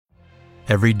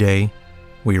Every day,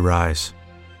 we rise,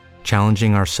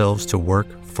 challenging ourselves to work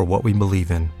for what we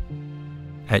believe in.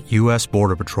 At U.S.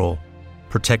 Border Patrol,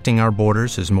 protecting our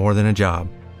borders is more than a job.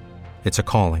 It's a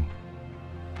calling.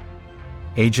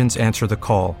 Agents answer the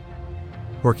call,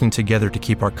 working together to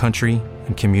keep our country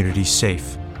and communities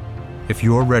safe. If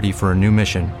you're ready for a new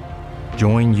mission,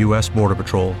 join U.S. Border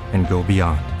Patrol and go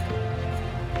beyond.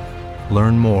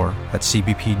 Learn more at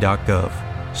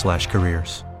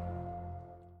cbp.gov/careers.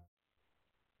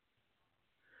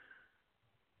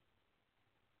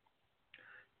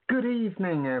 Good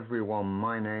evening, everyone.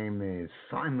 My name is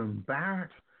Simon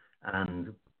Barrett,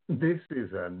 and this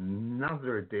is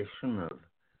another edition of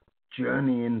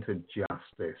Journey into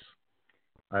Justice,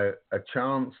 a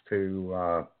chance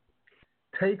to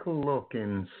take a look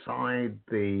inside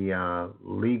the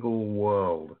legal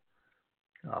world.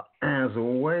 As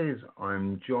always,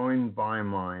 I'm joined by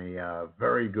my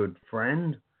very good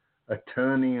friend,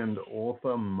 attorney and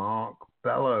author Mark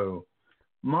Bello.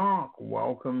 Mark,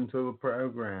 welcome to the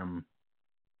program.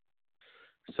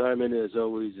 Simon, as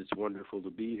always, it's wonderful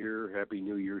to be here. Happy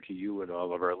New Year to you and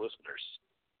all of our listeners.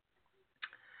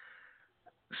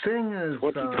 Seeing as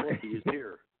 2020 is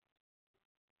here.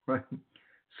 Right.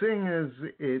 Seeing as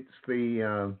it's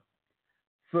the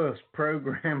first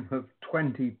program of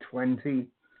 2020,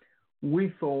 we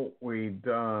thought we'd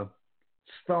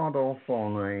start off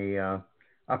on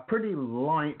a pretty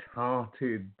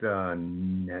light-hearted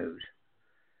note.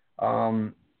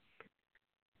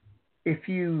 If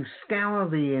you scour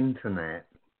the internet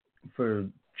for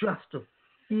just a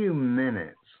few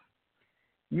minutes,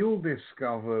 you'll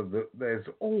discover that there's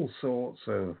all sorts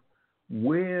of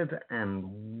weird and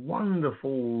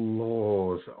wonderful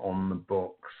laws on the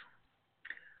books.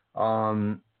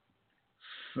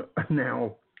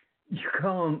 Now, you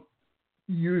can't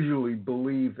usually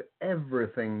believe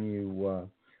everything you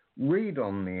read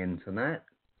on the internet.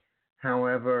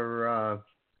 However,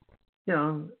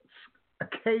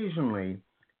 occasionally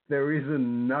there is a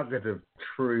nugget of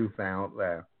truth out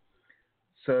there.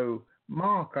 So,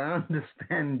 Mark, I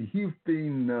understand you've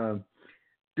been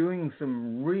doing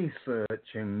some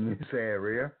research in this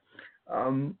area.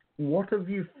 What have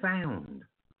you found?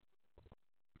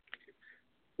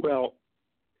 Well,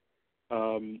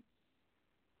 as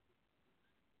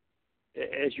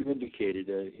you indicated,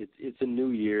 it's a new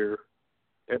year.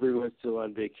 Everyone's still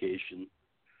on vacation,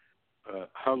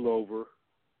 hungover,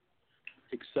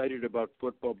 excited about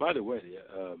football. By the way,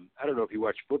 I don't know if you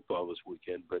watched football this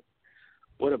weekend, but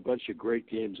what a bunch of great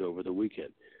games over the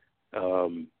weekend.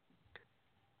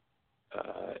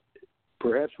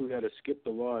 Perhaps we got to skip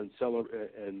the law and solve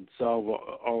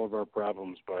all of our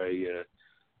problems by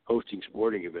hosting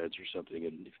sporting events or something.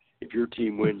 And if your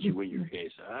team wins, you win your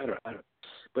case. I don't.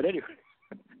 But anyway,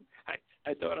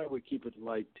 I thought I would keep it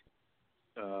light.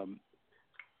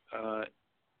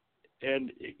 And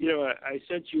I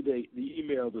sent you the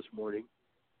email this morning,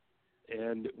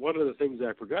 and one of the things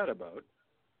I forgot about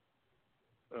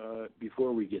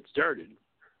before we get started,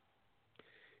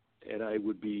 and I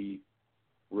would be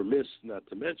remiss not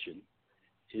to mention,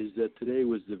 is that today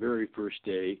was the very first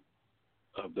day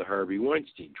of the Harvey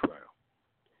Weinstein trial.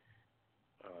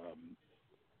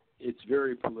 It's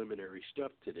very preliminary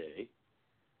stuff today.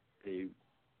 They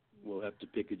will have to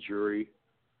pick a jury.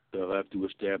 They'll have to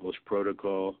establish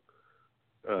protocol.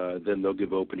 Then they'll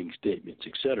give opening statements,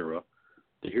 etc.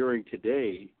 The hearing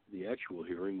today, the actual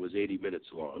hearing, was 80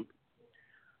 minutes long.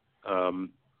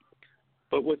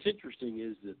 But what's interesting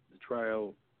is that the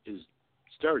trial is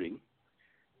starting,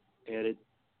 and it,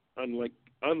 unlike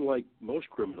most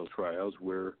criminal trials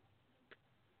where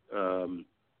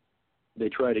they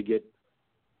try to get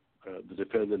the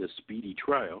defendant a speedy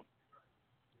trial,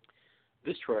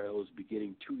 this trial is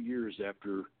beginning 2 years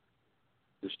after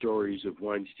the stories of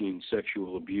Weinstein's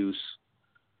sexual abuse,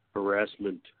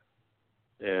 harassment,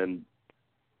 and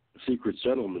secret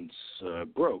settlements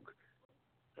broke.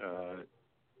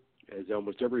 As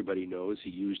almost everybody knows, he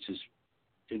used his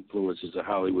influence as a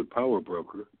Hollywood power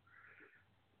broker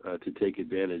to take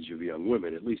advantage of young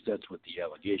women. At least that's what the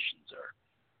allegations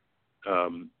are.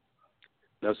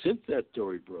 Now, since that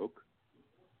story broke,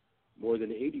 more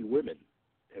than 80 women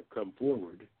have come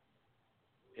forward,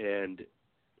 and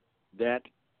that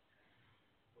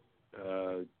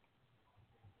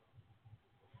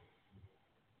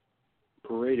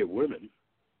parade of women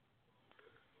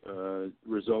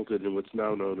resulted in what's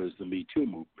now known as the Me Too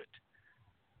movement.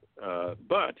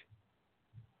 But,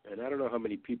 and I don't know how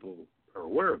many people are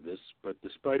aware of this, but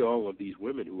despite all of these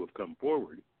women who have come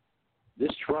forward,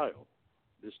 this trial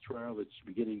that's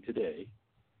beginning today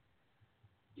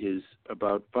is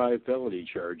about 5 felony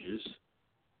charges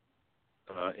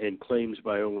and claims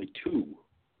by only 2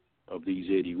 of these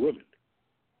 80 women.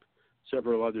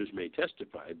 Several others may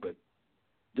testify, but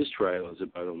this trial is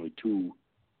about only 2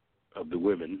 of the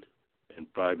women and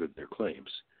 5 of their claims.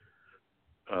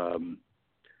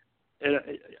 And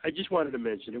I just wanted to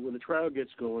mention that when the trial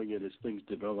gets going and as things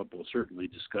develop, we'll certainly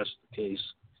discuss the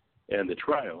case and the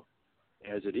trial.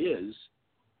 As it is,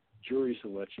 jury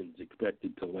selection is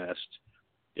expected to last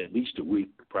at least a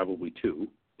week, probably 2.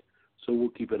 So we'll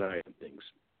keep an eye on things.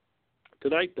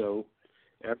 Tonight, though,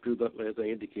 as I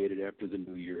indicated, after the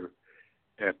new year,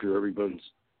 after everyone's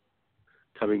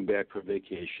coming back from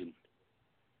vacation,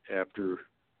 after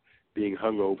being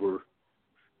hungover,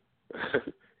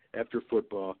 after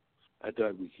football, I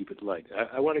thought we'd keep it light.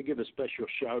 I want to give a special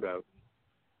shout-out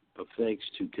of thanks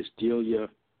to Castilia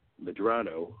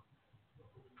Medrano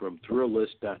from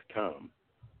ThrillList.com.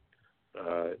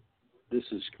 This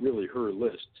is really her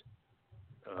list.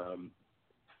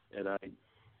 And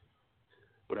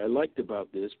what I liked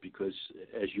about this, because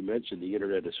as you mentioned, the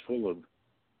internet is full of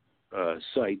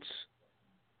sites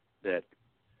that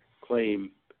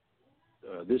claim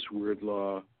this weird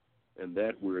law and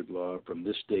that weird law from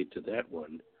this state to that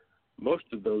one. Most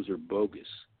of those are bogus.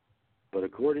 But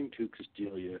according to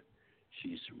Castilia,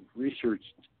 she's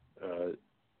researched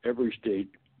every state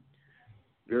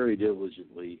very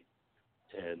diligently,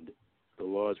 and the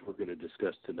laws we're going to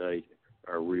discuss tonight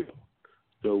are real.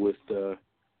 So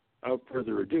without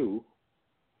further ado,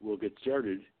 we'll get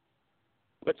started.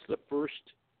 What's the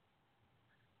first,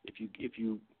 if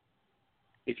you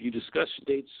discuss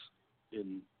states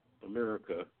in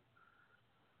America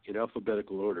in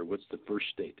alphabetical order, what's the first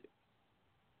state?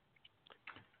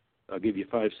 I'll give you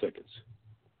 5 seconds.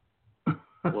 1,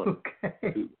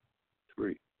 okay. 2,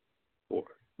 3, 4.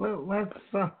 Well, let's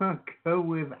go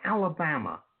with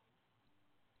Alabama.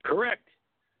 Correct.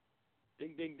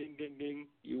 Ding, ding, ding, ding, ding.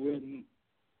 You win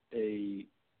a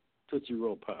Tootsie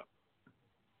Roll Pop.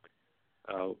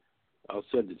 I'll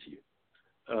send it to you.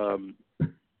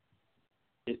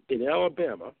 In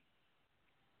Alabama,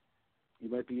 you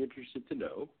might be interested to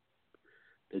know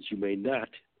that you may not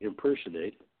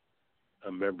impersonate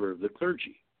a member of the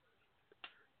clergy.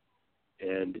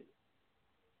 And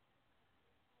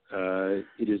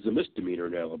it is a misdemeanor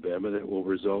in Alabama that will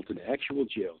result in actual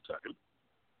jail time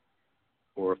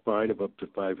or a fine of up to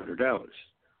 $500.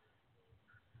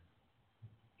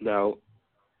 Now,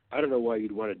 I don't know why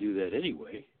you'd want to do that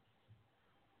anyway.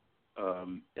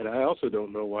 And I also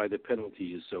don't know why the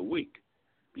penalty is so weak,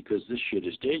 because this shit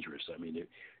is dangerous. I mean,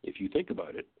 if you think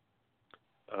about it,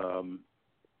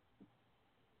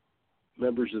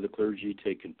 members of the clergy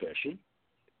take confession.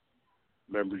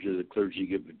 Members of the clergy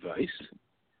give advice.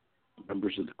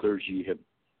 Members of the clergy have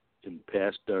in the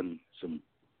past done some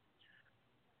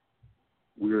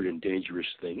weird and dangerous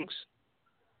things.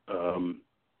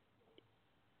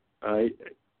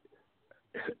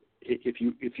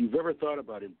 If you've ever thought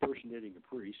about impersonating a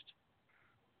priest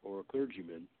or a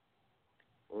clergyman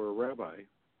or a rabbi,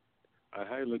 I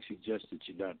highly suggest that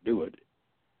you not do it.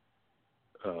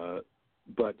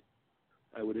 But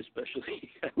I would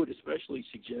especially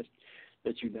suggest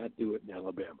that you not do it in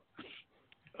Alabama.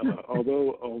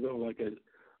 Although like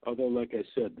I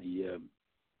said,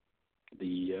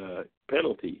 the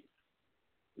penalty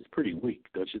is pretty weak,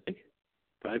 don't you think?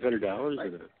 $500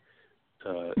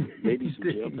 and maybe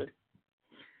some jail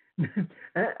time.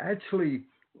 Actually,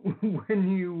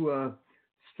 when you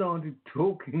started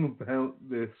talking about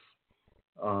this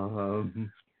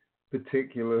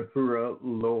particular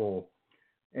law,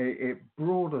 it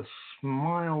brought a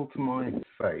smile to my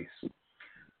face.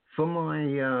 For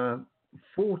my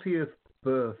 40th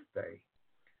birthday,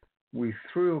 we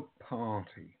threw a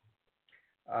party,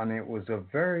 and it was a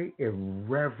very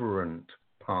irreverent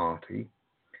party.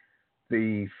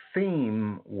 The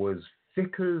theme was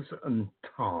vicars and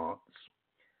tarts,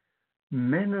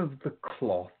 men of the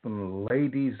cloth and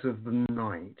ladies of the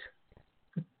night.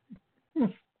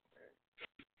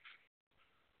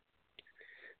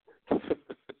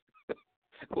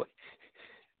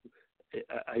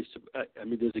 I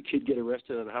mean, does a kid get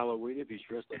arrested on Halloween if he's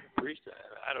dressed like a priest?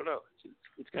 I don't know.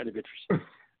 It's kind of interesting.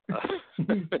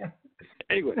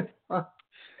 Anyway,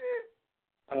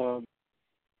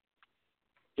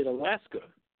 in Alaska,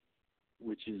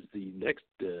 which is the next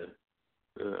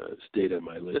state on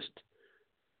my list,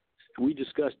 we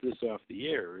discussed this off the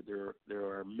air. There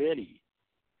are many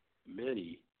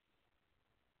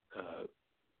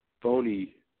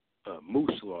phony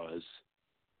moose laws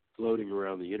floating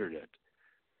around the internet.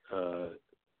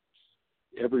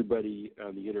 Everybody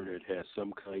on the internet has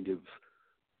some kind of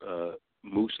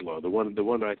moose law. The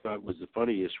one I thought was the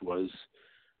funniest was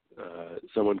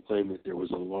someone claimed that there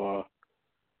was a law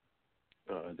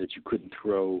that you couldn't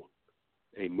throw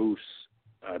a moose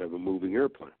out of a moving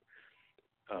airplane.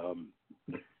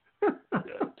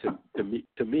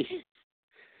 To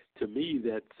me,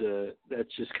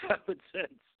 that's just common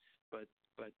sense. But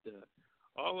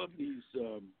all of these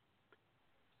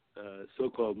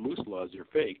so-called moose laws are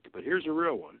faked. But here's a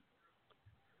real one: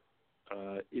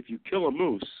 if you kill a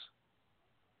moose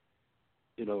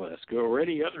in Alaska or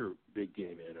any other big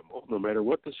game animal, no matter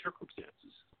what the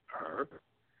circumstances are,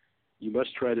 you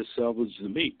must try to salvage the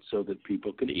meat so that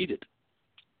people can eat it.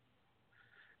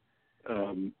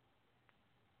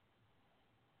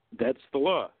 That's the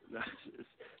law.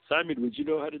 Simon, would you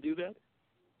know how to do that?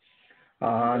 No.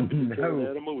 An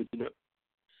animal, would you know?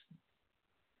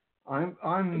 I'm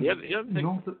the other thing,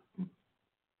 not.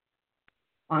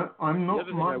 I'm not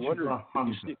much of a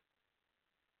hunter.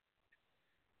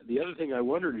 The other thing I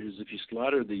wondered is if you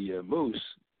slaughter the moose,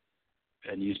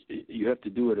 and you have to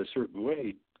do it a certain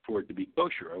way for it to be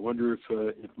kosher. I wonder if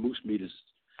moose meat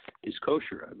is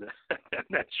kosher. I'm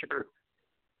not sure.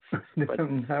 But,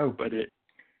 no. But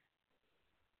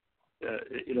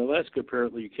in Alaska,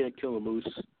 apparently, you can't kill a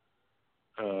moose.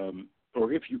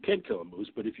 Or if you can kill a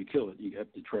moose, but if you kill it, you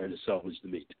have to try to salvage the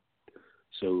meat.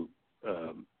 So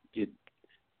and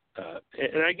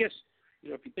I guess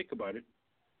if you think about it,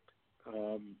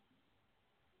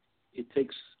 it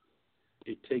takes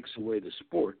away the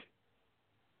sport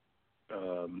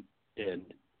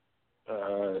and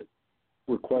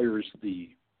requires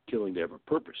the killing to have a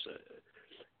purpose.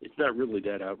 It's not really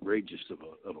that outrageous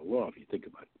of a law if you think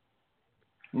about it.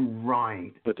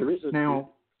 Right. But there is an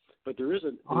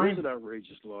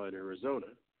outrageous law in Arizona.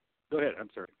 Go ahead. I'm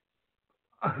sorry.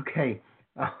 Okay.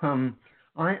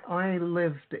 I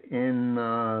lived in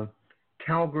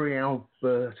Calgary,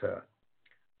 Alberta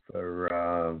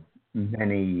for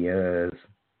many years.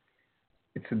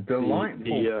 It's a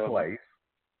delightful place.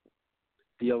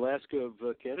 The Alaska of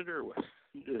Canada, or what?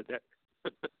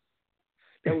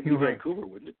 That would be right. Vancouver,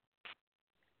 wouldn't it?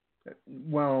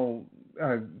 Well,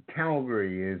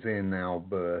 Calgary is in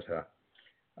Alberta.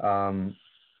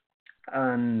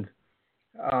 And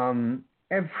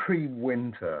every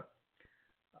winter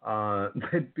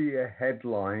there'd be a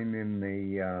headline in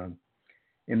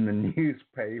the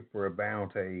newspaper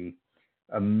about a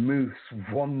moose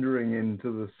wandering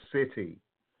into the city.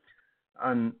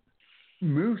 And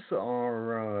moose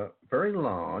are very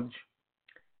large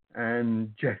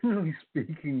and, generally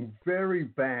speaking, very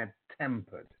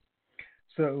bad-tempered.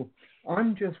 So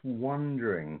I'm just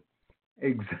wondering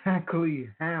exactly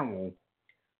how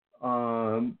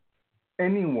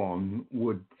anyone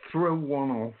would throw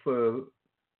one off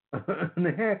an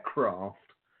aircraft.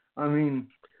 I mean,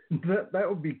 that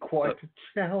would be quite a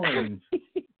challenge.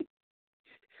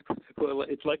 Well,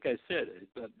 it's like I said,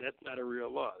 that's not a real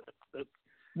law. That's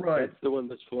right. That's the one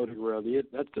that's floating around the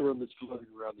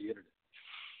internet.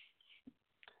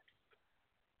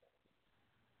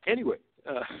 Anyway,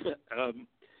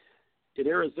 in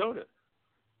Arizona,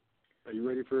 are you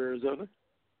ready for Arizona?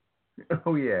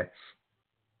 Oh, yes.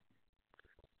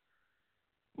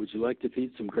 Would you like to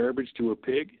feed some garbage to a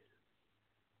pig?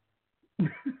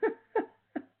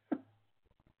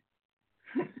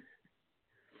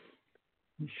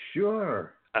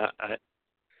 Sure.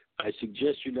 I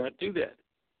suggest you not do that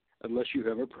unless you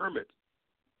have a permit.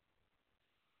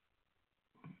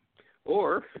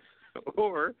 Or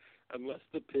unless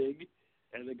the pig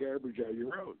and the garbage are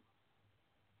your own.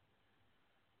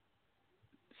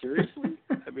 Seriously?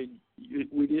 I mean,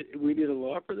 we did a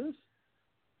law for this?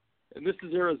 And this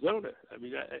is Arizona. I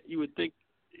mean, you would think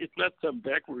it's not some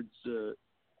backwards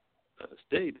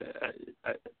state.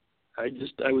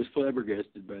 I was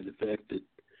flabbergasted by the fact that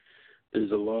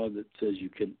there's a law that says you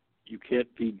can't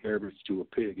feed garbage to a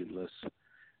pig unless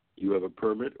you have a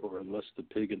permit or unless the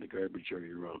pig and the garbage are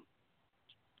your own.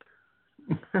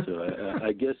 So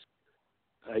I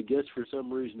guess for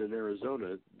some reason in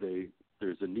Arizona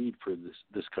there's a need for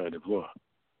this kind of law.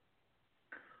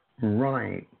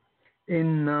 Right.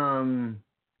 In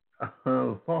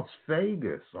Las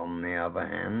Vegas, on the other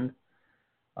hand,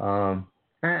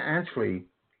 actually,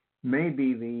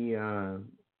 maybe the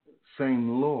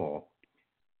same law,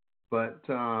 but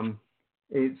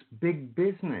it's big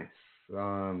business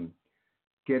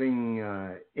getting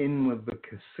in with the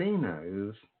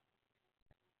casinos,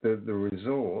 the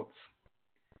resorts,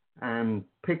 and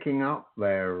picking up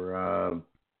their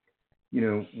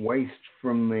waste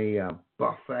from the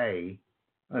buffet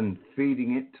and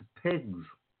feeding it to pigs.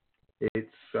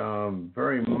 It's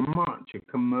very much a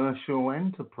commercial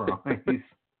enterprise.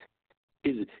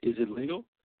 Is it legal?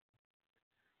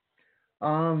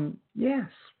 Yes.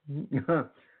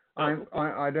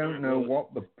 I don't know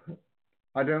what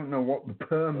I don't know what the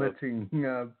permitting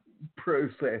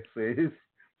process is,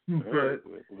 but right.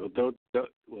 Well, don't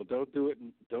do it.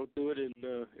 Don't do it in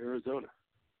Arizona.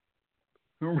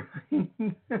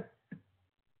 right.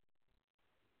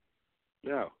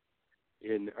 Now,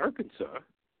 in Arkansas,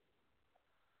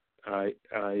 I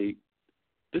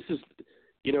this is,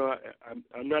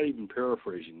 I'm not even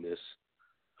paraphrasing this.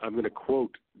 I'm going to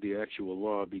quote the actual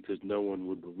law because no one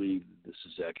would believe this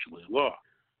is actually a law.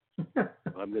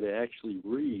 I'm going to actually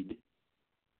read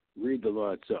the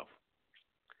law itself.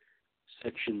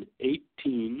 Section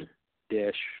 18-55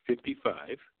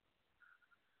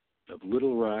 of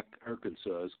Little Rock,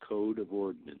 Arkansas's Code of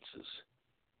Ordinances.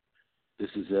 This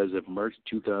is as of March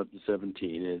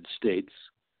 2017, and it states,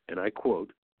 and I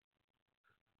quote,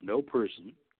 "No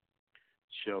person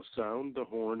shall sound the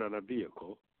horn on a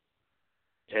vehicle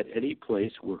at any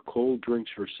place where cold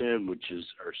drinks or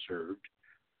sandwiches are served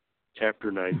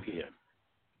after 9 p.m."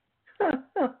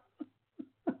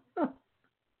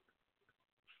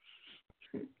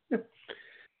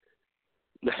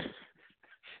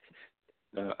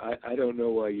 I don't know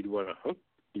why you'd want to honk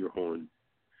your horn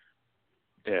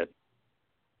at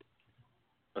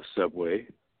a Subway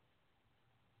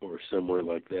or somewhere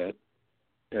like that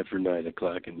after 9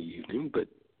 o'clock in the evening, but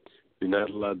you're not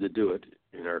allowed to do it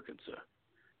in Arkansas.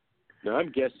 Now,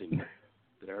 I'm guessing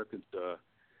that Arkansas,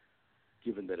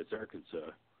 given that it's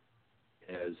Arkansas,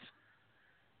 has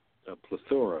a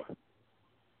plethora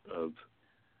of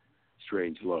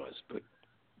strange laws, but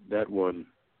that one,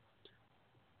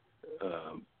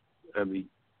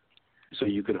 so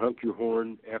you can honk your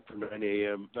horn after 9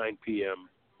 p.m.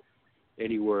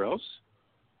 anywhere else?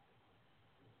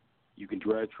 You can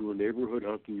drive through a neighborhood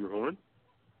honking your horn?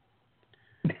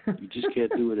 You just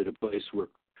can't do it at a place where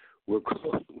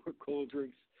cold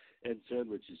drinks and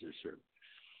sandwiches are served.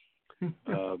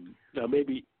 Now,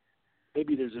 maybe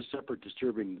there's a separate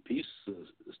disturbing the peace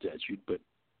statute, but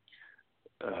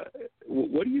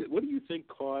what do you think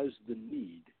caused the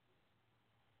need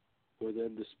for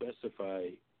them to specify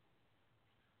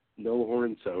no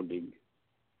horn sounding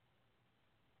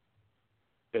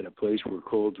at a place where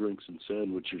cold drinks and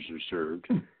sandwiches are served,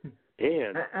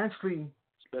 and actually,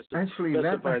 specify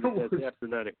that was that's after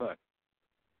 9 o'clock?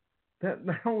 That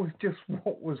was just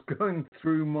what was going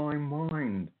through my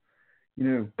mind. You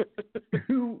know,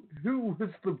 who was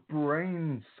the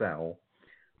brain cell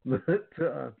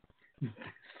that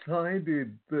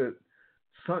decided that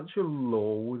such a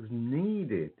law was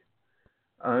needed?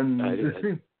 And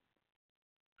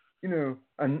you know,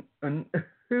 and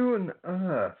who on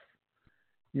earth,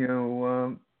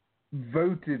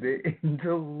 voted it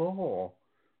into law,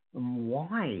 and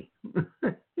why?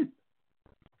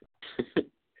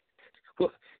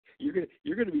 Well, you're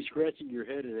gonna be scratching your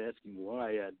head and asking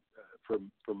why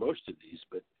for most of these,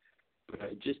 but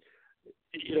I just,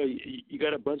 you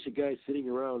got a bunch of guys sitting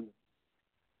around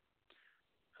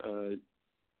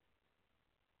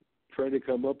trying to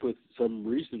come up with some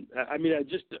reason. I mean, I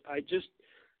just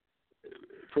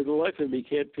for the life of me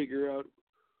can't figure out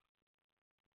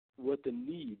what the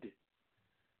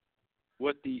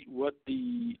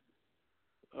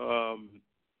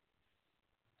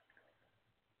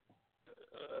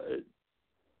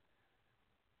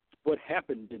what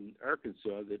happened in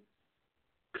Arkansas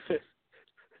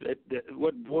that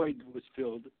what void was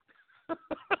filled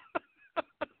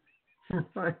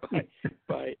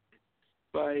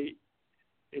by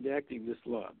enacting this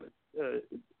law. But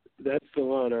that's the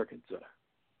law in Arkansas.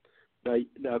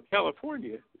 Now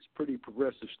California is a pretty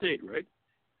progressive state, right?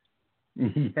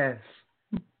 Yes.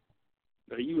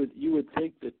 Now you would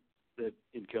think that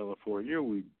in California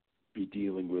we'd be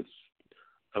dealing with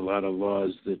a lot of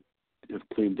laws that have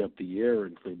cleaned up the air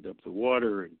and cleaned up the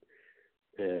water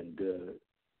and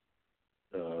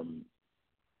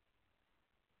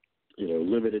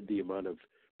limited the amount of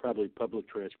probably public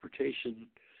transportation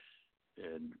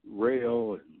and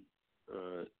rail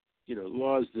and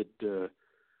laws that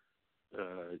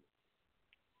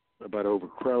about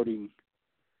overcrowding.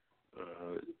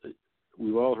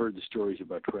 We've all heard the stories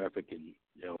about traffic in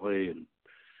L.A.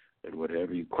 and what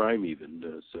have you, crime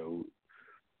even. So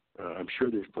I'm sure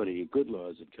there's plenty of good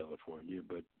laws in California,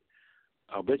 but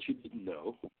I'll bet you didn't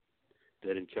know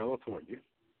that in California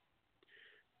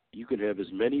you can have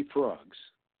as many frogs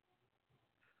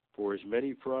for as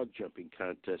many frog jumping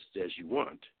contests as you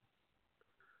want,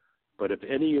 but if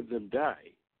any of them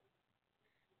die,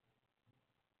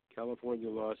 California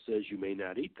law says you may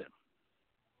not eat them.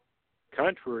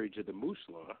 Contrary to the moose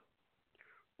law,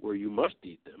 where you must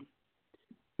eat them,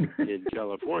 in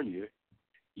California,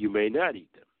 you may not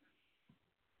eat them.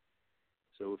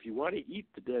 So if you want to eat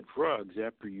the dead frogs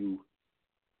after you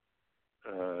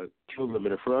kill them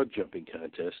in a frog jumping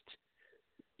contest,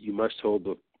 you must hold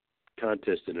the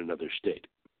contest in another state.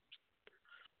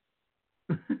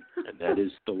 And that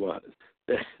is the law.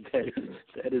 That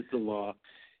is the law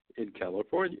in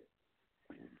California.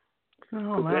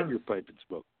 Oh, Put that in your pipe and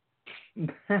smoke.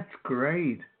 That's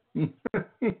great.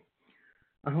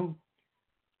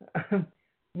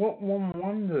 What one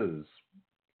wonders,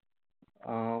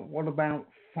 what about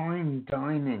fine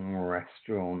dining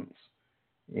restaurants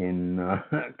in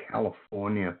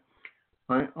California?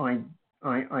 I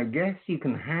guess you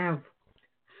can have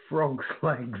frog's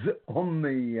legs on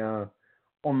the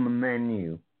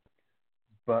menu,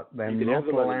 but they're not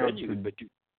allowed to.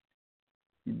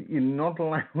 You're not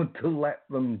allowed to let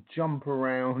them jump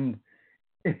around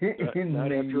in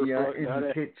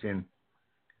the kitchen.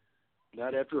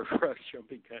 Not after a frog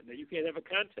jumping contest. Now, you can't have a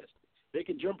contest. They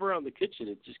can jump around the kitchen.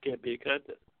 It just can't be a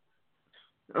contest.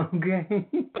 Okay.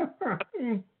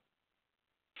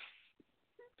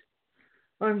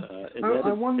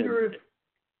 I wonder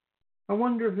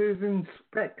if there's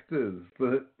inspectors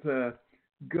that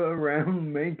go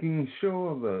around making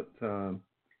sure that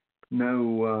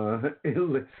no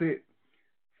illicit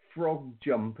frog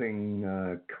jumping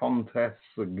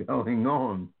contests are going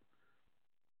on.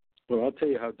 Well, I'll tell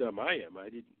you how dumb I am. I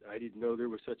didn't know there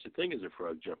was such a thing as a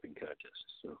frog jumping contest.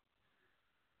 So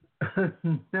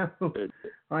no,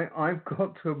 I've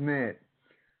got to admit,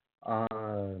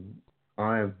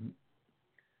 it's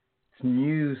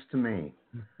news to me.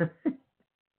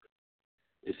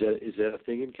 Is that a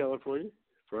thing in California?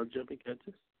 Frog jumping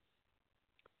contest?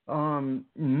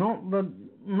 Not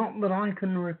that I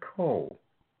can recall.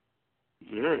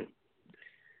 All right.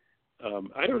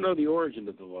 I don't know the origin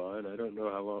of the law, and I don't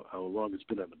know how long it's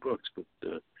been on the books, but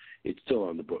it's still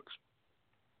on the books,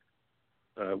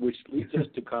 which leads us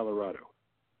to Colorado.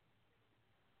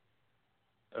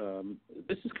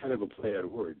 This is kind of a play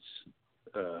on words.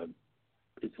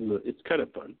 It's kind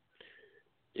of fun.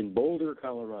 In Boulder,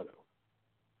 Colorado,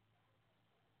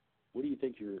 what do you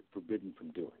think you're forbidden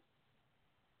from doing?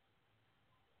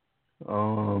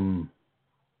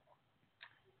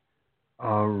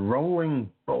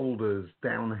 Rolling boulders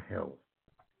down a hill.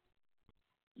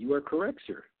 You are correct,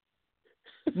 sir.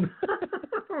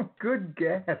 Good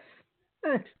guess.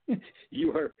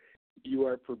 You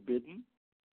are forbidden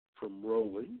from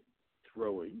rolling,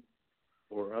 throwing,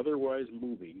 or otherwise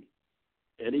moving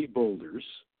any boulders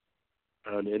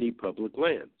on any public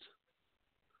lands.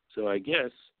 So I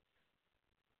guess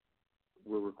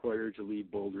we're required to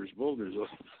leave boulders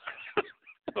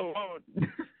alone.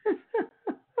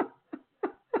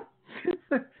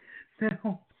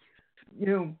 Now,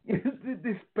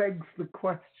 this begs the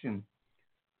question,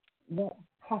 what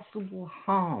possible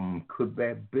harm could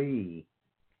there be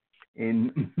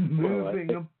in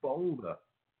moving a boulder?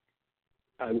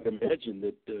 I would imagine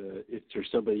that if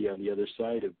there's somebody on the other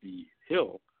side of the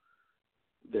hill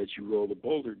that you roll the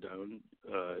boulder down,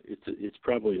 it's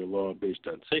probably a law based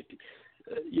on safety.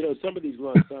 Some of these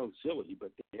laws sound silly,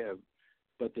 but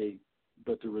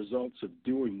the results of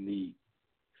doing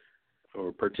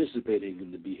or participating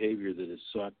in the behavior that is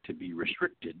sought to be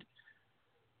restricted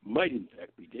might in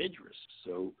fact be dangerous.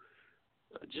 So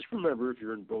just remember, if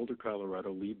you're in Boulder,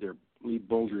 Colorado, leave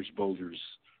boulders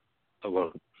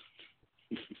alone.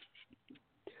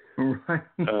 Right.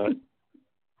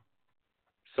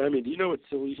 Simon, do you know what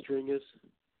silly string is?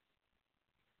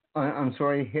 I'm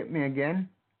sorry, hit me again?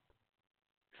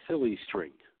 Silly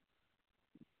string.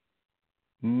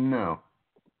 No.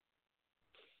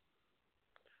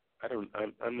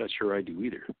 I'm not sure I do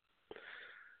either.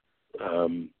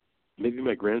 Maybe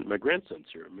my grandson's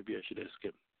here. Maybe I should ask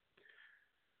him.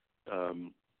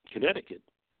 Connecticut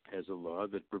has a law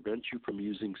that prevents you from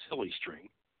using silly string.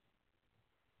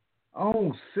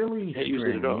 Oh, silly Can't string. Use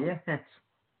it at all. Yes.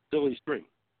 Silly string.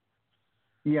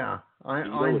 Yeah, I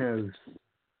know.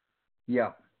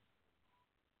 Yeah.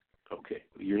 Okay.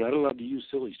 You're not allowed to use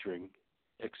silly string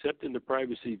except in the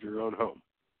privacy of your own home.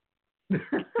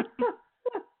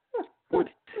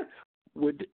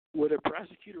 Would a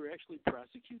prosecutor actually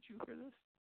prosecute you for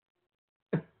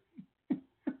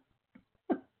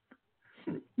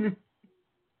this?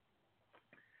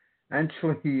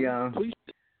 Actually,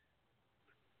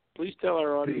 please tell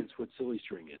our audience what silly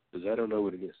string is, because I don't know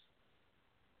what it is.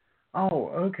 Oh,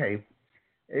 okay.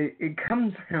 It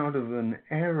comes out of an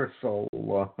aerosol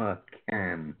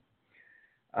can,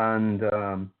 and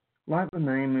like the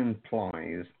name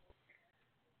implies,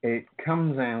 it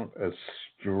comes out as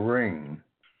string.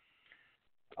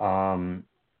 I know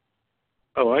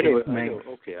it.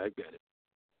 Okay, I get it.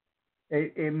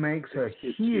 It makes a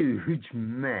huge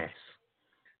mess.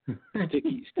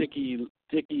 Sticky.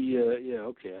 Yeah,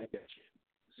 okay, I got you.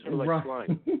 Sort of like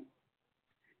slime.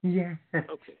 Yeah.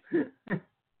 Okay.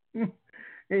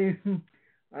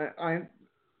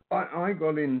 I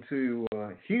got into a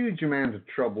huge amount of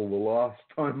trouble the last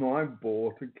time I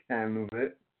bought a can of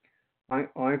it.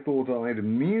 I thought I'd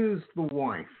amuse the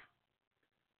wife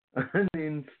and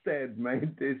instead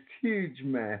made this huge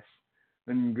mess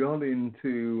and got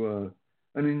into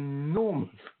an enormous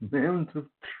amount of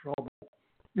trouble.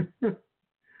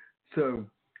 So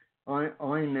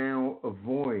I now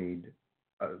avoid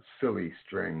silly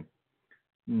string.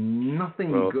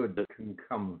 Nothing good can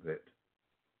come of it.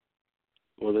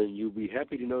 Well, then you'll be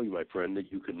happy to know, my friend,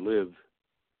 that you can live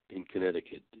in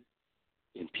Connecticut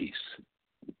in peace.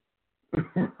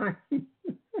 Right.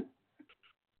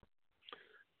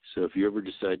 So if you ever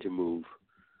decide to move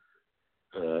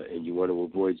and you want to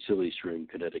avoid silly string,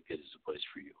 Connecticut is the place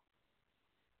for you.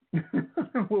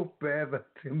 I will bear that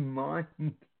in mind.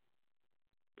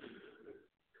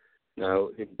 Now,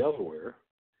 in Delaware,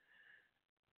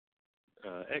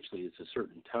 actually it's a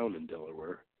certain town in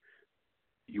Delaware,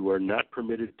 you are not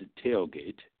permitted to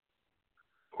tailgate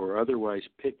or otherwise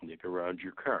picnic around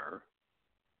your car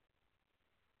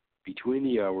between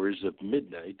the hours of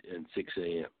midnight and 6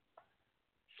 a.m.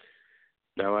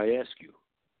 Now I ask you,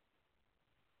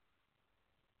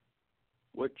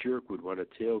 what jerk would want to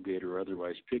tailgate or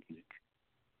otherwise picnic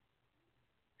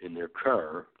in their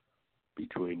car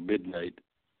between midnight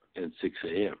and 6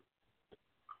 a.m.?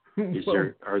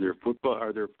 Are there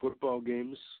football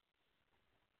games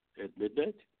at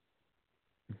midnight?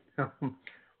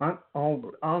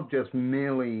 I'll just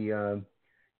merely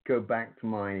go back to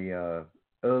my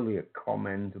earlier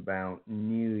comment about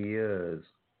New Year's.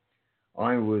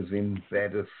 I was in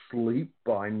bed asleep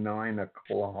by 9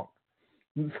 o'clock,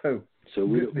 so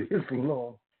this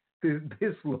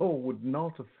law would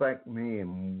not affect me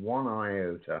in one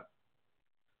iota.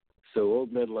 So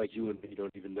old men like you and me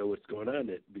don't even know what's going on.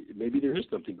 Maybe there is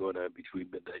something going on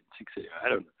between midnight and 6 a.m. I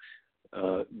don't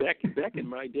know. Back in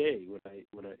my day,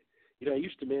 when I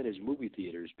used to manage movie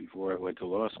theaters before I went to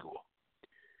law school.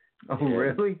 Oh, and,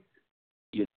 really?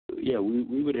 Yeah,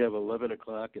 we would have 11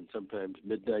 o'clock and sometimes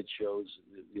midnight shows.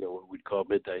 What we'd call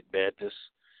midnight madness,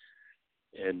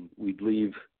 and we'd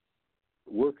leave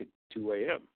work at 2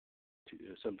 a.m.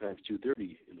 Sometimes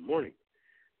 2:30 in the morning.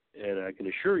 And I can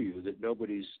assure you that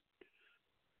nobody's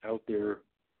out there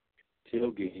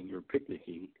tailgating or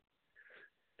picnicking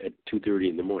at 2:30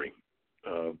 in the morning.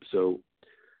 So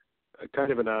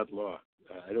kind of an odd law.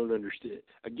 I don't understand.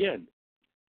 Again,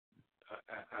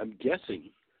 I'm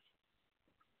guessing,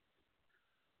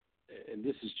 and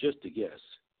this is just a guess,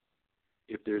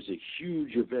 if there's a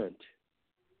huge event,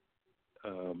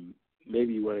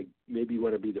 maybe you want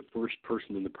to be the first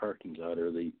person in the parking lot,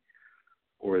 or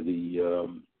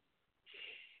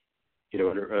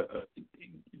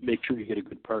make sure you get a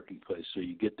good parking place so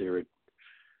you get there at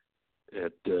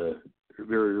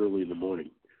very early in the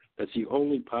morning. That's the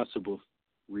only possible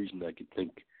reason I could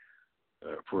think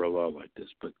for a law like this.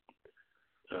 But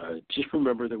just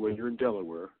remember that when you're in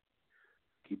Delaware,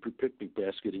 keep your picnic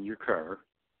basket in your car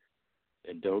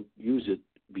and don't use it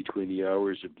between the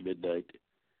hours of midnight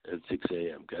and 6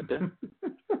 a.m. Got that?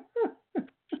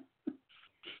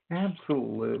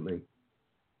 Absolutely.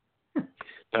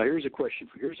 Now here's a question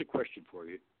for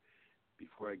you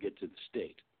before I get to the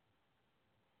state.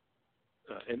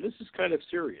 And this is kind of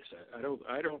serious. I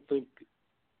don't think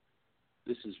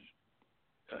this is.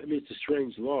 I mean, it's a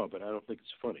strange law, but I don't think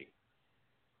it's funny.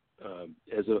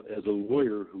 As a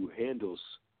lawyer who handles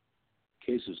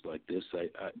cases like this,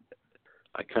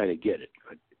 I kind of get it.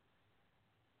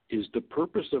 Is the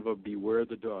purpose of a beware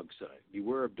of dog sign,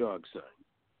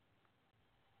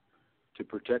 to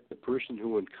protect the person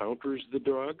who encounters the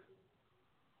dog,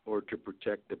 or to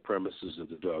protect the premises of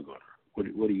the dog owner?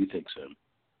 What do you think, Sam?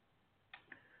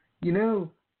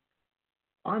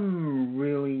 I'm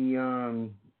really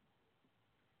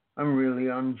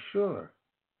unsure.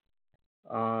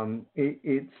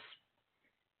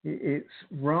 It's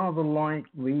rather like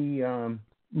the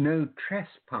no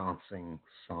trespassing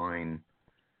sign.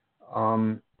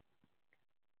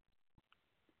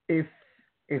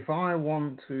 If I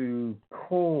want to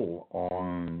call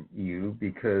on you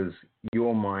because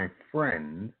you're my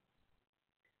friend,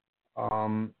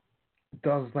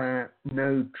 does that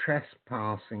no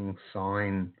trespassing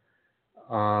sign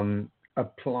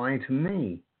apply to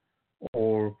me?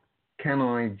 Or can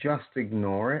I just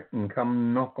ignore it and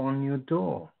come knock on your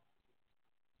door?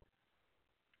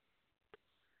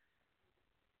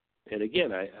 And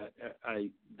again,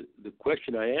 the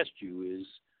question I asked you is,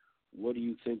 what do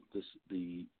you think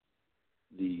the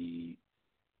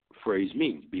phrase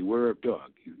means? Beware of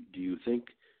dog. Do you think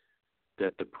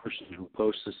that the person who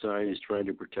posts the sign is trying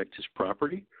to protect his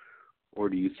property, or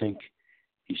do you think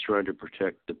he's trying to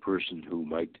protect the person who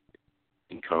might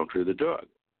encounter the dog?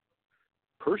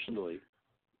 Personally,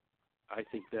 I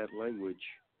think that language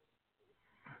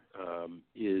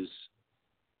is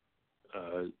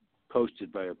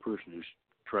posted by a person who's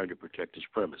trying to protect his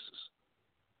premises.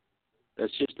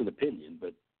 That's just an opinion,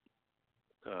 but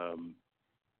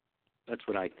that's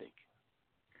what I think.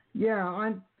 Yeah,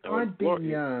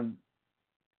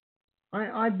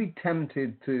 I'd be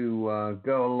tempted to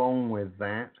go along with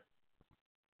that.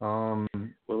 Well,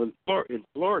 in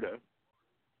Florida,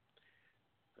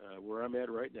 where I'm at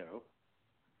right now,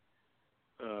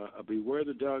 a beware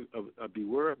of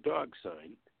dog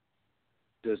sign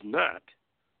does not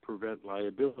prevent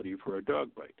liability for a dog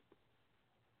bite.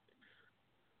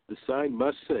 The sign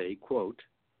must say, quote,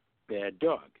 "bad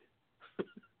dog."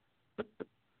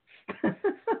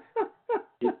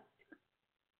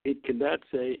 It cannot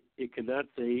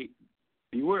say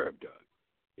beware of dog.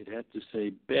 It has to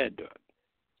say bad dog,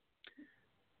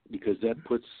 because that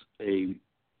puts a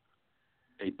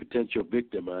potential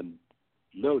victim on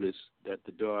notice that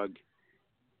the dog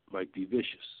might be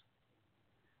vicious.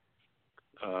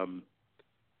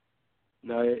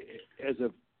 Now, as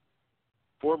a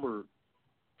former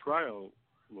trial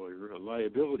lawyer, a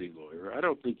liability lawyer, I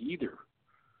don't think either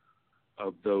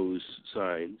of those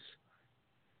signs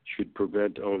should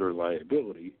prevent owner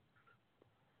liability.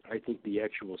 I think the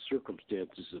actual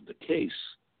circumstances of the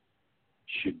case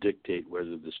should dictate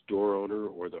whether the store owner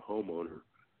or the homeowner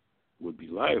would be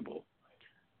liable.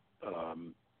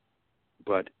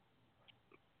 But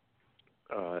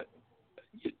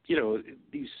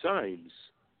these signs,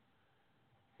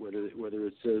 whether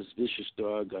it says vicious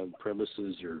dog on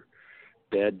premises or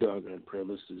bad dog on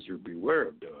premises or beware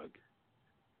of dog,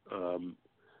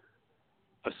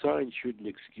 a sign shouldn't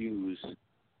excuse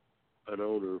an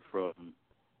owner from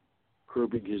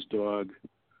curbing his dog,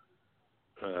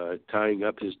 tying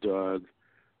up his dog,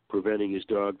 preventing his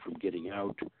dog from getting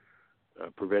out,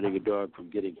 preventing a dog from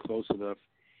getting close enough,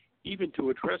 even to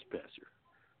a trespasser.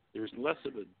 There's less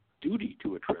of a duty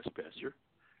to a trespasser.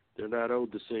 They're not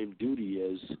owed the same duty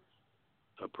as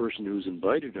a person who's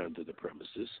invited onto the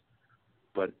premises.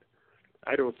 But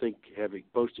I don't think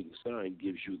posting a sign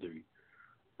gives you the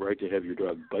right to have your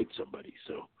dog bite somebody.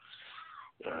 So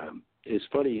as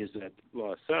funny as that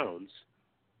law sounds,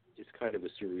 it's kind of a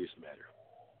serious matter.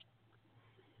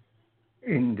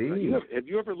 Indeed. Have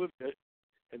you ever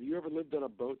lived on a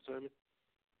boat, Simon?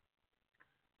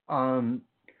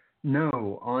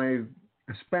 No, I've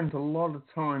spent a lot of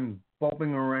time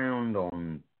bobbing around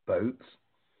on boats,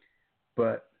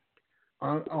 but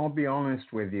I'll be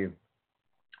honest with you.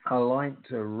 I like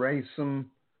to race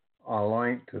them. I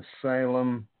like to sail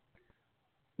them.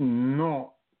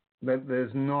 Not that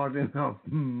there's not enough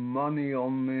money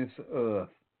on this earth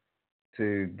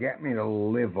to get me to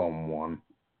live on one.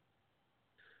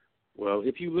 Well,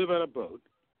 if you live on a boat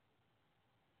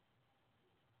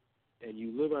and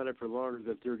you live on it for longer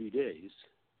than 30 days,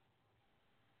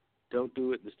 don't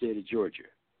do it in the state of Georgia.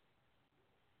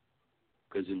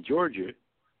 Because in Georgia,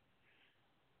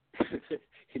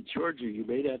 you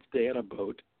may not stay on a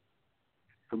boat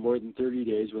for more than 30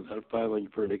 days without filing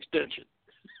for an extension.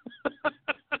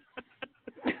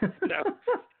 Now,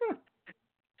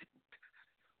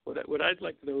 what I'd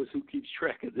like to know is who keeps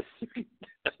track of this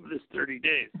 30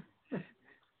 days.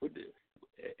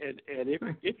 And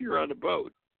if you're on a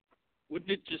boat,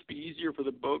 wouldn't it just be easier for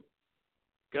the boat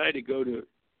guy to go to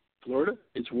Florida?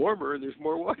 It's warmer and there's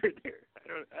more water there.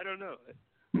 I don't know.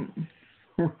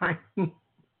 Right.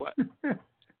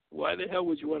 Why the hell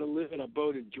would you want to live in a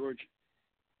boat in Georgia?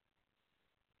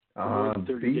 For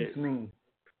 30 days. Me.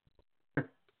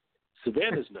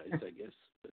 Savannah's nice, I guess.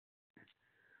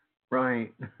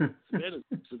 Right.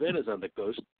 Savannah's on the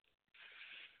coast,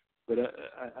 but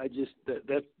I just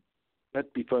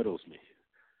that befuddles me,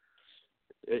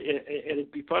 and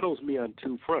it befuddles me on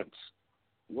two fronts.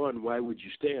 One, why would you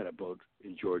stay on a boat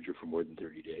in Georgia for more than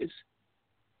 30 days?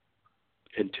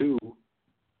 And two,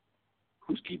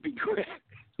 who's keeping track?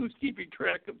 Who's keeping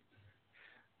track of?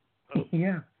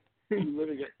 Yeah. You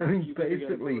living at, I mean,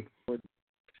 basically,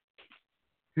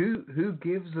 who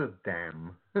gives a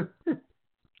damn?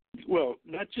 Well,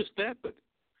 not just that, but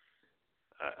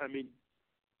I mean,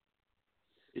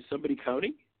 is somebody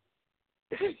counting?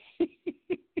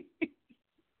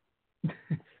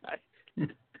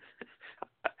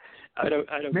 I don't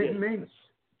get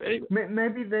it.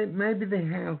 Maybe they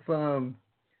have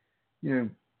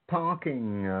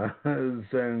parking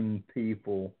zone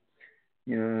people,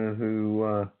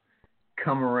 who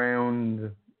come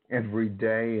around every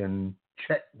day and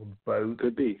check the boat.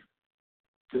 Could be.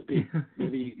 Could be.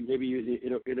 Maybe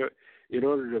in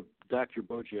order to dock your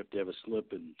boat, you have to have a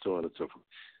slip and so on and so forth.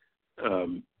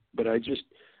 But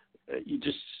you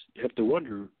just have to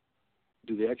wonder: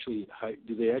 do they actually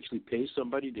pay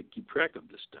somebody to keep track of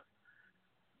this stuff?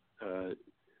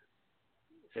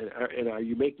 And are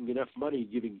you making enough money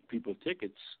giving people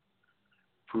tickets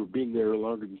for being there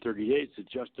longer than 30 days to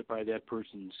justify that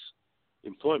person's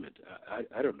employment?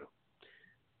 I don't know.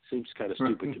 Seems kind of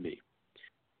stupid to me.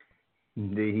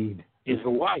 Indeed. In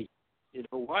Hawaii,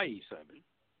 Simon,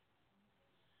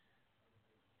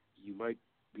 you might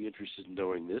be interested in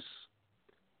knowing this.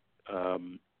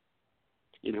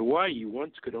 In Hawaii, you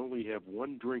once could only have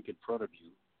one drink in front of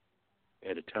you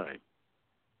at a time.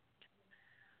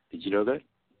 Did you know that?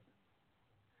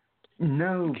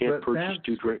 No, you can't but purchase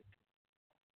two drinks.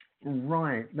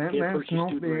 Right. That's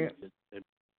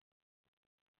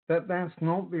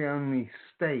not the only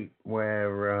state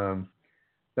where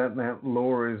that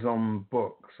law is on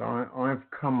books. I've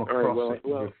come across it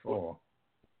before.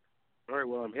 All right.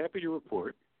 Well, I'm happy to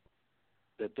report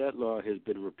that law has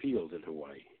been repealed in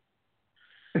Hawaii.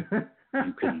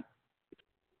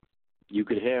 You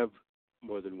can have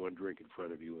more than one drink in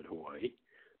front of you in Hawaii,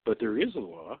 but there is a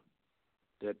law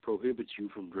that prohibits you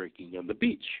from drinking on the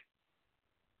beach.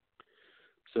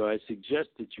 So I suggest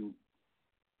that you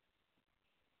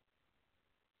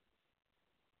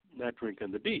not drink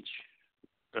on the beach,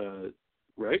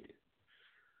 right?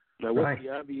 Now, what's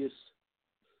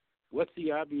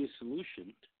the obvious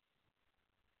solution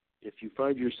if you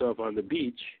find yourself on the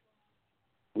beach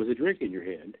with a drink in your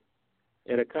hand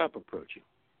and a cop approaching?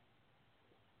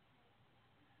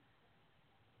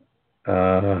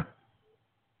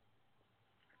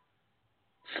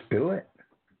 Spill it.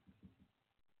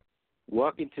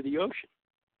 Walk into the ocean.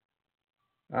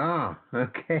 Ah,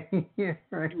 okay. Yeah,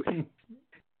 right.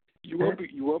 You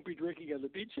won't be drinking on the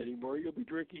beach anymore. You'll be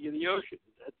drinking in the ocean.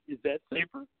 Is that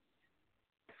safer?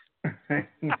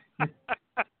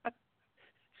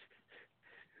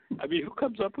 I mean, who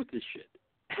comes up with this shit?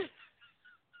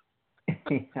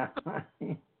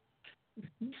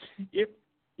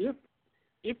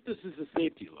 If this is a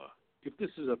safety law, if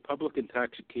this is a public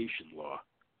intoxication law,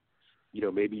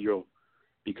 maybe you'll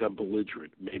become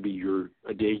belligerent. Maybe you're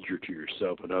a danger to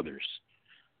yourself and others.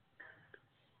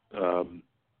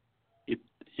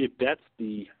 If that's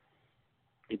the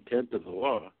intent of the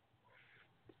law,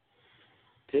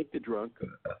 take the drunk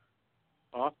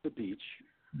off the beach,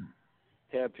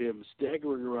 have him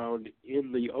staggering around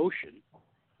in the ocean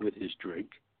with his drink.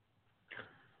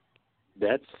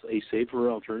 That's a safer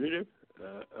alternative.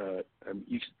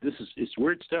 It's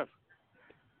weird stuff.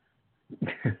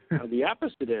 On the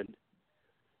opposite end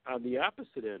of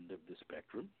the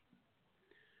spectrum,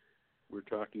 we're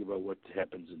talking about what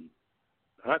happens in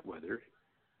hot weather.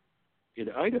 In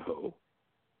Idaho,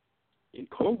 in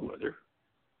cold weather,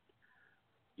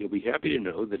 you'll be happy to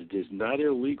know that it is not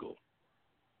illegal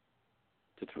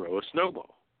to throw a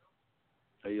snowball.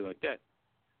 How do you like that?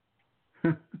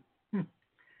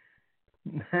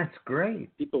 That's great.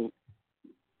 People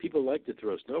like to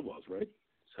throw snowballs, right?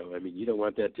 So, I mean, you don't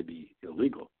want that to be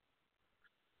illegal.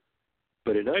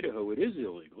 But in Idaho, it is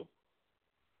illegal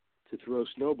to throw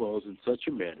snowballs in such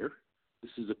a manner,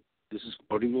 this is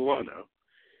quoting the law now,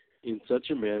 in such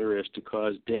a manner as to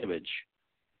cause damage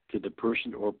to the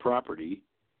person or property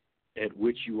at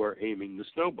which you are aiming the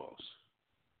snowballs.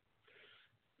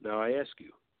 Now, I ask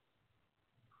you,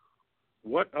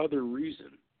 what other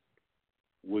reason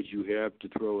would you have to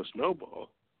throw a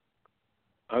snowball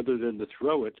other than to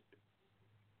throw it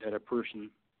at a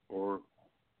person or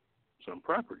some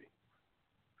property?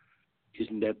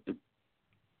 Isn't that the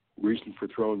reason for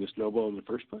throwing a snowball in the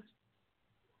first place?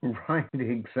 Right,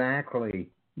 exactly.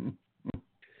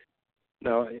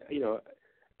 Now,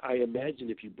 I imagine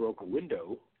if you broke a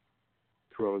window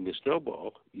throwing a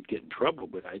snowball, you'd get in trouble,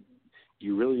 but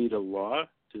you really need a law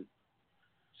to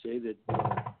say that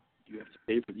you have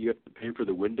to pay for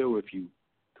the window if you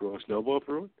throw a snowball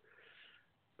through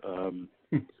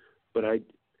it. But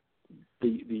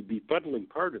the befuddling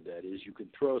part of that is you can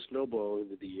throw a snowball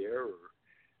into the air or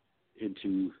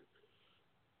into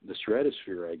the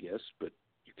stratosphere, I guess, but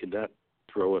you cannot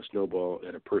throw a snowball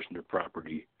at a person or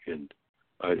property in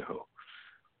Idaho,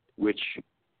 which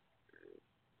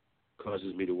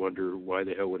causes me to wonder why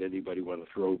the hell would anybody want to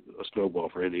throw a snowball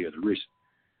for any other reason.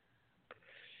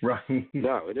 Right.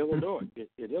 Now, in Illinois,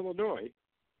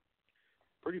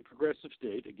 pretty progressive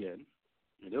state again.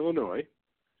 In Illinois,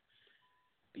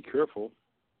 be careful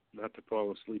not to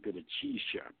fall asleep in a cheese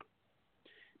shop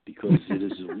because it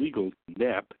is illegal to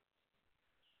nap.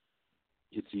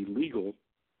 It's illegal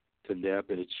to nap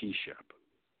in a cheese shop.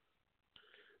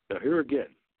 Now, here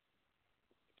again,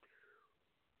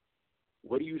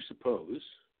 what do you suppose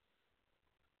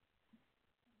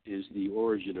is the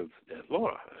origin of that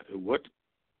law? What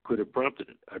could have prompted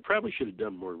it? I probably should have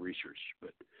done more research,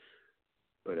 but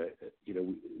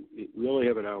we only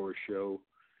have an hour show.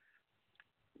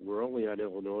 We're only on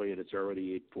Illinois, and it's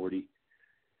already 8:40.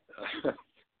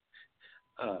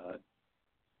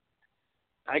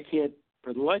 I can't,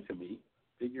 for the life of me,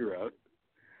 figure out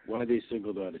why they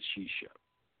singled out a cheese shop.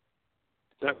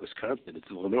 It's not Wisconsin;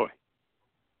 it's Illinois.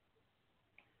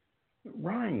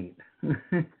 Right.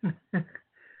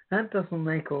 That doesn't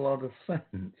make a lot of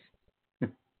sense.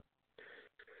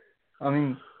 I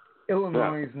mean,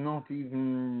 Illinois is not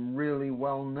even really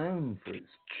well known for its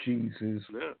cheeses.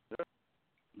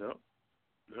 No,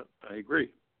 I agree.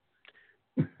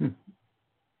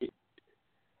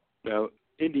 Now,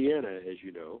 Indiana, as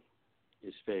you know,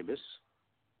 is famous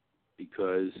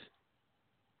because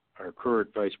our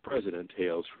current vice president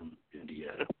hails from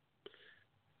Indiana.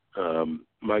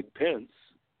 Mike Pence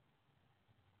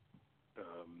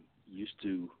used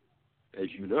to, as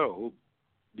you know,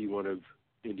 be one of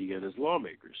Indiana's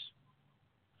lawmakers.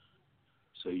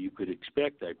 So you could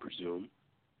expect, I presume,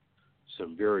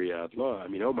 some very odd law. I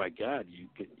mean, oh my God,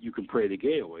 you can pray the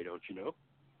gay away, don't you know?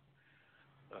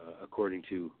 According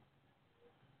to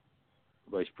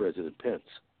Vice President Pence.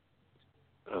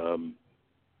 I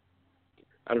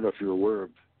don't know if you're aware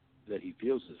of that he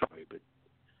feels this way, but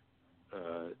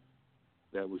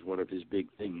that was one of his big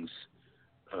things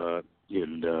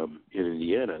in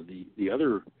Indiana. The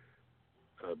other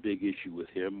big issue with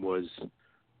him was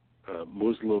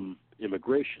Muslim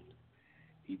immigration.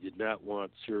 He did not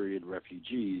want Syrian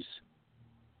refugees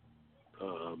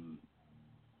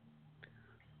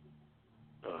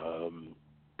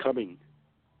coming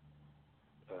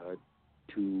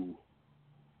to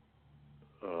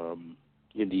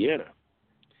Indiana,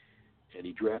 and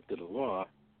he drafted a law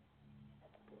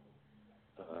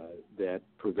that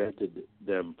prevented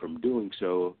them from doing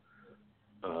so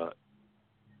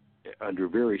under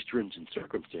very stringent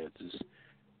circumstances.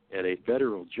 And a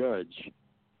federal judge,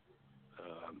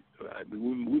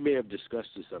 we may have discussed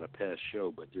this on a past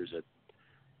show, but there's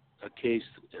a case,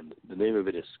 and the name of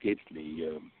it escapes me.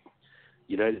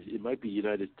 It might be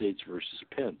United States versus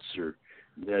Pence or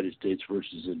United States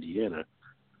versus Indiana.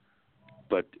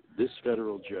 But this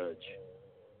federal judge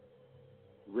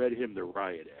read him the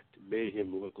Riot Act, made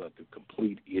him look like a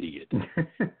complete idiot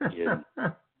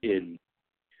in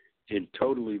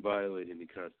totally violating the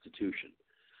Constitution.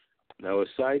 Now,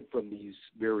 aside from these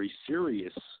very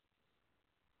serious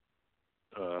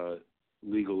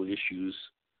legal issues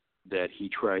that he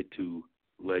tried to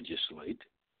legislate,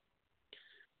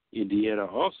 Indiana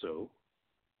also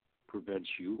prevents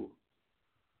you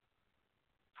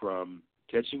from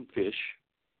catching fish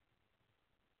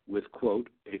with, quote,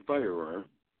 a firearm,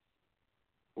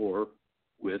 or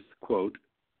with, quote,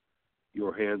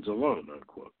 your hands alone,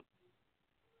 unquote.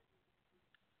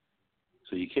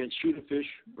 So you can't shoot a fish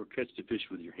or catch the fish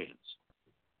with your hands.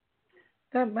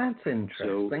 That's interesting.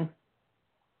 So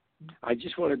I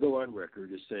just want to go on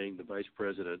record as saying the vice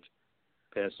president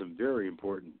passed some very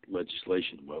important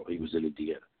legislation while he was in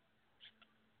Indiana.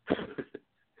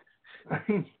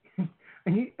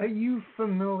 Are you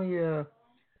familiar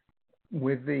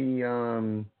with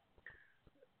the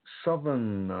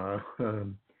southern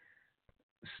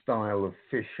style of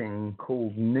fishing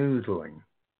called noodling?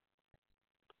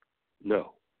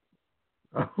 No.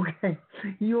 Okay,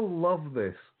 you'll love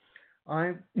this.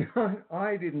 I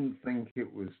didn't think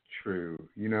it was true.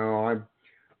 You know,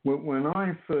 when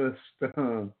I first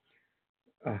read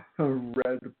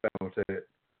about it,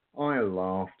 I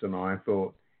laughed and I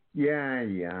thought, yeah,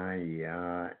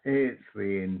 it's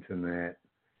the internet.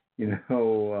 You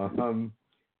know,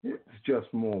 it's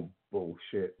just more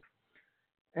bullshit.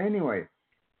 Anyway,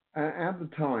 at the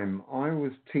time, I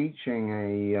was teaching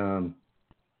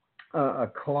a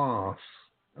class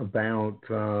about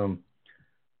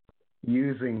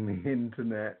using the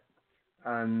internet,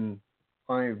 and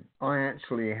I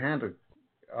actually had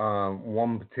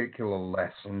one particular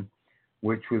lesson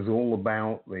which was all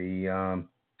about the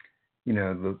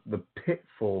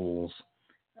pitfalls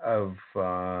of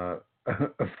the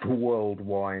World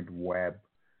Wide Web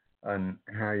and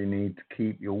how you need to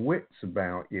keep your wits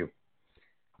about you.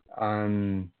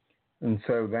 And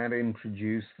so that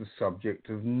introduced the subject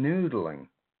of noodling.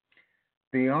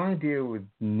 The idea with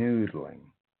noodling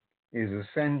is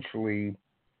essentially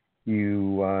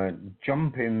you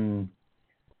jump in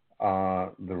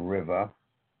the river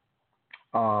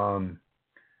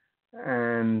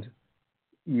and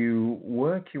you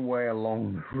work your way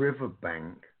along the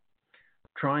riverbank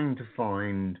trying to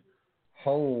find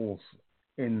holes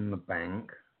in the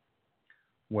bank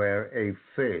where a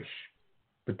fish,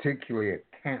 particularly a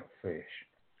catfish,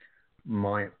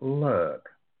 might lurk.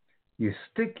 You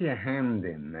stick your hand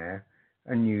in there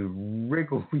and you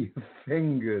wriggle your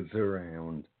fingers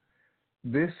around.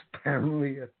 This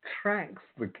apparently attracts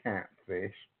the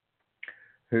catfish,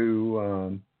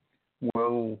 who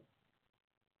will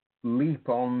leap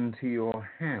onto your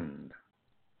hand.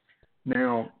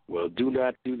 Now, well, do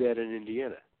not do that in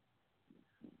Indiana.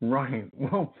 Right.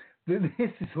 Well, this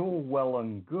is all well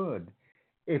and good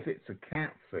if it's a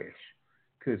catfish,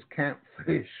 because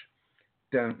catfish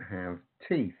don't have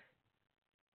teeth.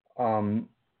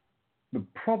 The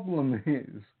problem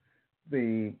is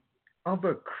the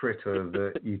other critter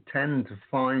that you tend to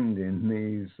find in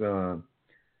these,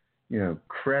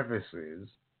 crevices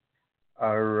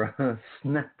are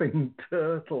snapping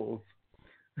turtles.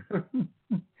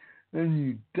 And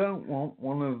you don't want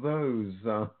one of those,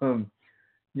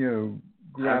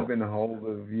 grabbing hold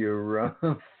of your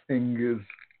fingers.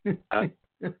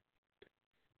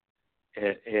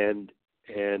 and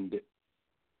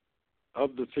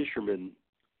of the fishermen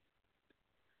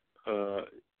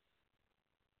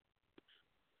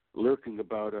lurking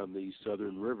about on these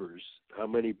southern rivers, how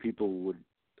many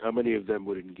of them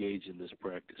would engage in this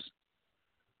practice?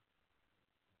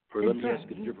 Or let me ask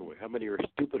it a different way. How many are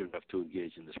stupid enough to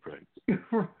engage in this practice?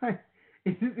 Right.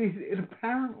 It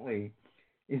apparently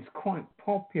is quite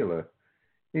popular.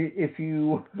 If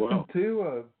you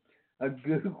do a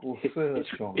Google search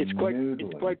on noodling,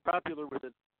 it's quite popular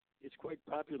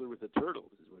with the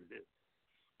turtles, is what it is.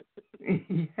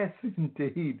 Yes,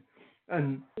 indeed,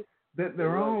 and that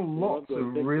there are lots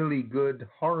of really good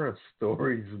horror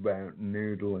stories about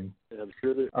noodling. I'm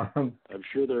sure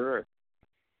there are.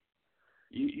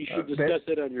 You should discuss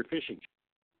that on your fishing.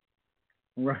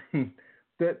 Right.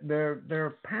 That there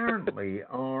apparently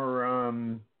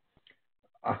are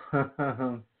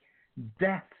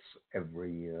deaths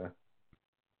every year.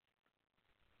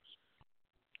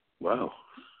 Wow.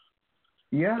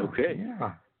 Yeah. Okay.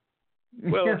 Yeah.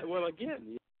 Well,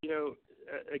 again,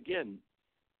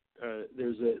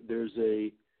 there's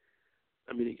a.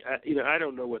 I mean, I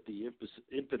don't know what the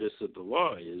impetus of the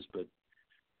law is, but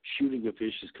shooting a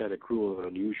fish is kind of cruel and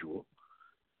unusual,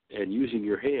 and using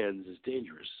your hands is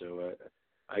dangerous. So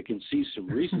I can see some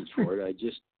reasons for it. I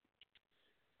just,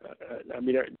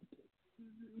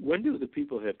 when do the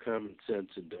people have common sense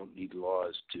and don't need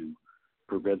laws to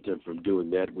prevent them from doing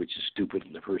that which is stupid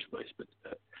in the first place? But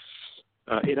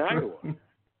in Iowa,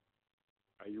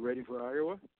 are you ready for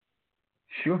Iowa?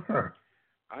 Sure.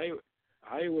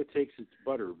 Iowa takes its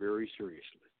butter very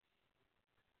seriously.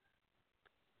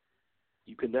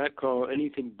 You cannot call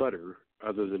anything butter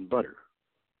other than butter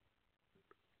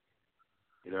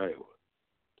in Iowa.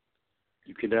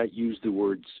 You cannot use the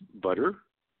words butter,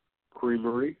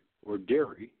 creamery, or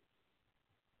dairy,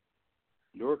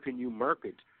 nor can you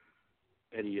market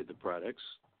any of the products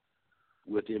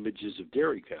with images of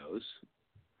dairy cows.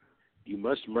 You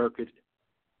must market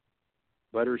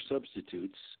butter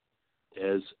substitutes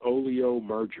as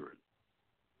oleomargarine.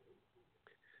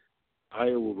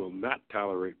 Iowa will not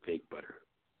tolerate fake butter.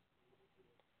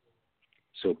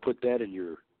 So put that on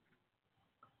your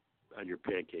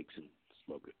pancakes and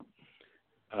smoke it.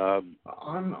 I'm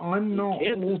not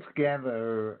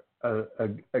altogether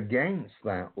against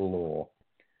that law.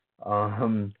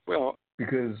 Well,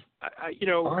 because there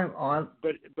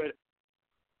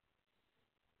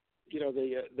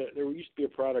used to be a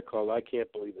product called "I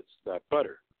Can't Believe It's Not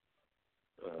Butter,"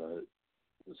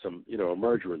 a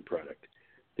margarine product.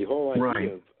 The whole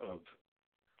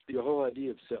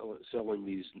idea of selling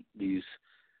these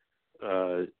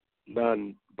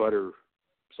non-butter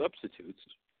substitutes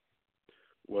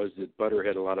was that butter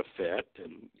had a lot of fat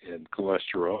and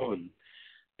cholesterol, and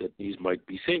that these might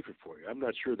be safer for you. I'm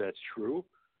not sure that's true.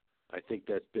 I think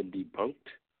that's been debunked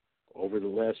over the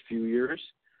last few years,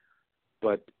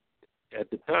 but at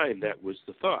the time that was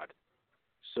the thought.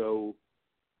 So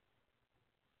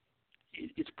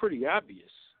it's pretty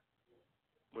obvious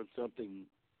when something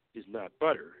is not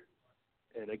butter.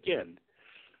 And again,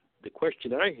 the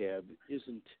question I have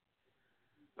isn't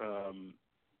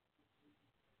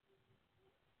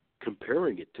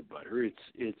comparing it to butter.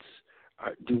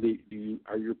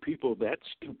 Are your people that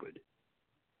stupid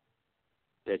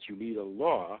that you need a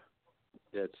law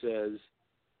that says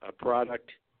a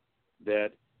product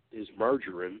that is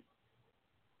margarine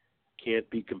can't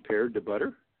be compared to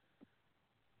butter?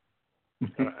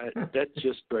 That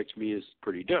just strikes me as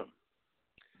pretty dumb.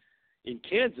 In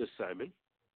Kansas, Simon,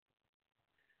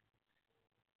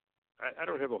 I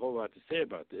don't have a whole lot to say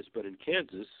about this, but in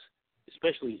Kansas,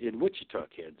 especially in Wichita,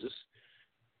 Kansas,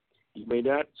 you may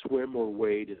not swim or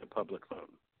wade in a public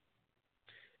fountain.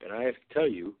 And I have to tell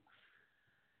you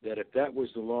that if that was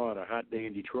the law on a hot day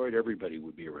in Detroit, everybody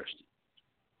would be arrested.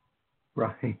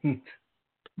 Right.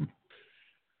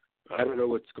 I don't know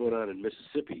what's going on in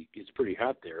Mississippi. It's pretty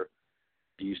hot there.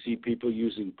 Do you see people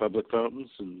using public fountains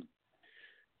and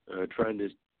trying to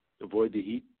avoid the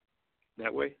heat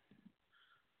that way?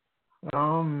 We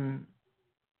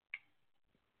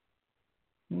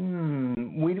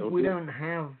don't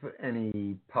have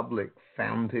any public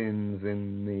fountains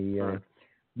in the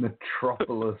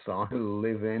metropolis I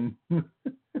live in.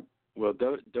 Well,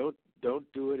 don't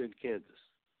do it in Kansas.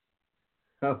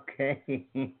 Okay.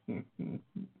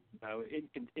 Now,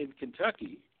 in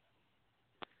Kentucky,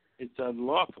 it's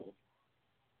unlawful.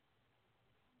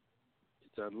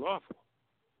 It's unlawful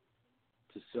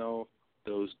to sell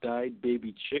those dyed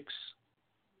baby chicks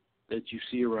that you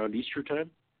see around Easter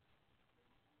time.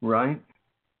 Right.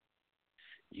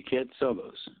 You can't sell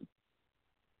those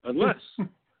unless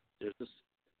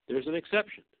there's an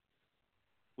exception.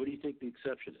 What do you think the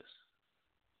exception is?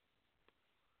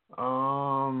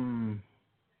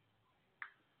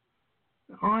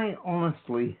 I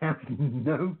honestly have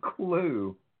no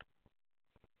clue.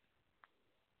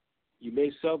 You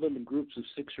may sell them in groups of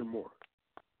 6 or more.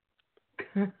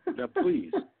 Now,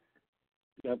 please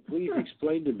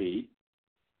explain to me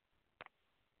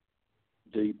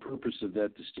the purpose of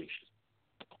that distinction.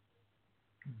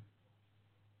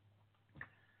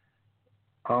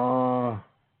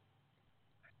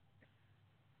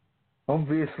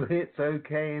 Obviously it's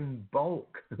okay in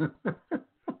bulk.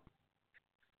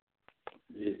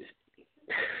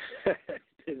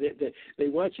 They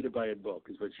want you to buy in bulk,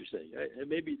 is what you're saying.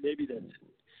 Maybe that's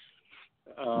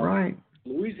it. Right.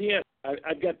 Louisiana.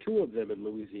 I've got 2 of them in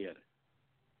Louisiana,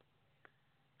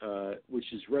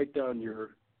 which is right down in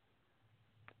your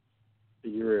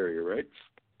area, right?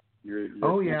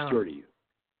 Next door to you.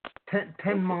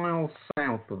 10 miles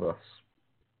south of us.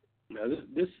 Now,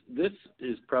 this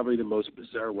is probably the most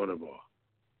bizarre one of all.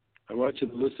 I want you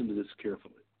to listen to this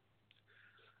carefully.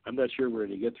 I'm not sure we're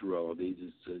going to get through all of these.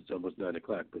 It's almost 9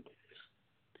 o'clock. But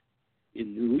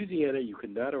in Louisiana, you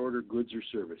cannot order goods or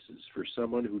services for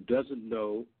someone who doesn't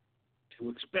know to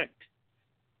expect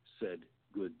said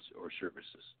goods or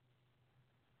services.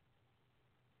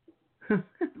 You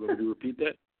want me to repeat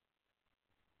that?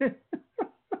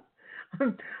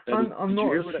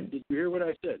 Did you hear what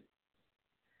I said?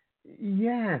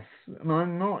 Yes, and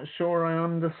I'm not sure I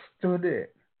understood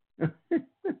it.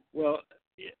 Well,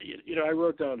 I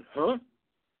wrote down, huh?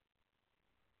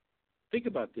 Think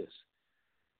about this.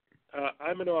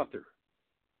 I'm an author.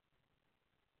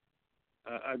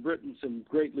 I've written some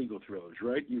great legal thrillers,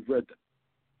 right? You've read them.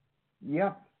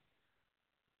 Yep.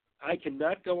 I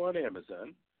cannot go on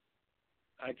Amazon.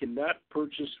 I cannot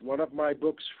purchase one of my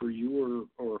books for you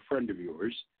or a friend of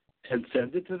yours and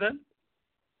send it to them.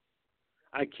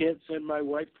 I can't send my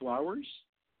wife flowers.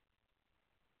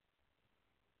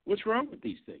 What's wrong with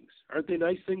these things? Aren't they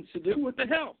nice things to do? What the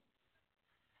hell?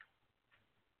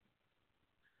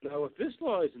 Now, if this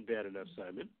law isn't bad enough,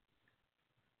 Simon,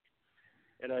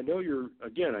 and I know you're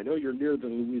near the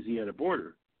Louisiana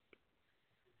border,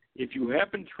 if you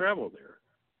happen to travel there,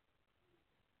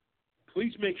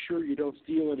 please make sure you don't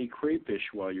steal any crayfish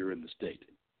while you're in the state,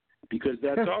 because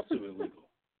that's also illegal.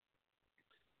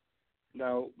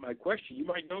 Now, my question, you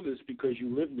might know this because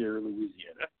you live near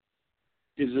Louisiana.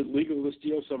 Is it legal to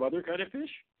steal some other kind of fish?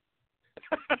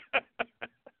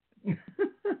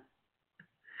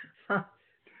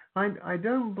 I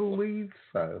don't believe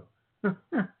so.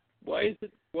 Why is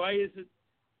it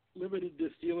limited to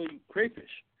stealing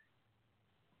crayfish?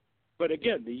 But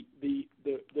again, the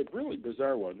really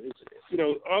bizarre one is,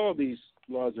 all of these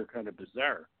laws are kind of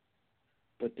bizarre,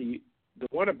 but the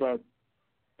one about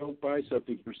don't buy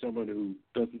something for someone who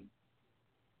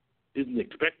isn't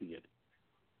expecting it.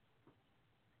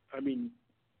 I mean,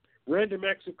 random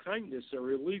acts of kindness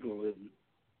are illegal in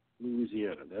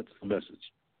Louisiana. That's the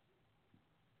message.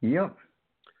 Yep.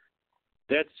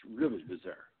 That's really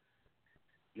bizarre.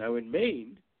 Now, in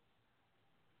Maine,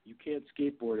 you can't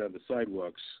skateboard on the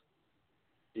sidewalks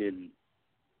in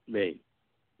Maine.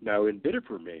 Now, in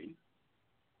Biddeford, Maine,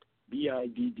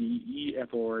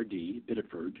 Biddeford,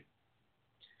 Biddeford,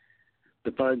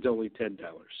 the fine's only $10.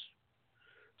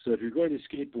 So if you're going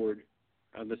to skateboard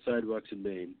on the sidewalks in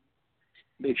Maine,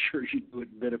 make sure you do it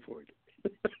in Biddeford.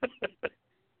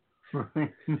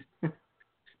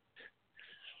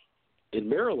 In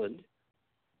Maryland,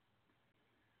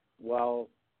 while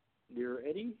near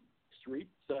any street,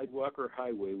 sidewalk, or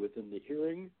highway within the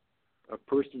hearing of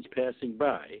persons passing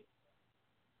by,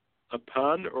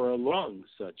 upon or along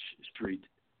such street,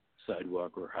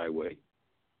 sidewalk, or highway,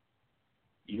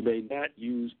 You may not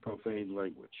use profane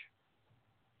language.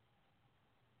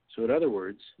 So, in other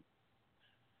words,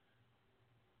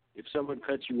 if someone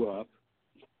cuts you off,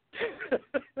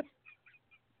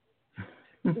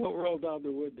 don't roll down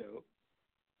the window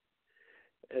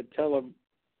and tell them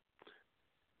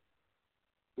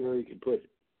where you can put it,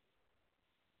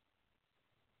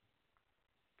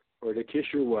 or to kiss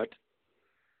your what,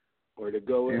 or to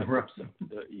go in. Right.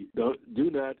 Do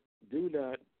not do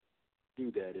that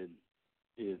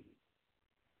in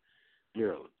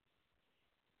Maryland.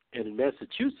 And in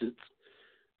Massachusetts,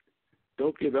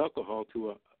 don't give alcohol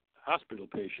to a hospital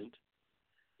patient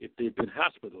if they've been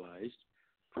hospitalized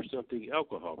for something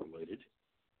alcohol related,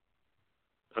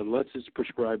 unless it's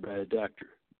prescribed by a doctor.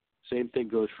 Same thing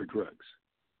goes for drugs.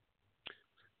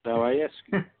 Now I ask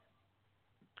you,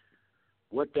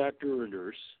 what doctor or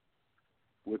nurse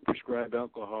would prescribe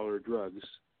alcohol or drugs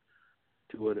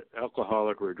to an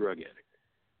alcoholic or a drug addict?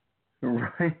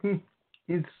 Right.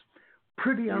 It's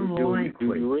pretty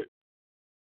unlikely.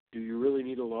 Do you really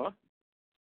need a law?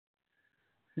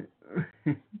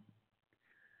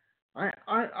 I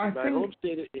My think home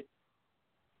state.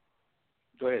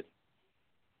 Go ahead.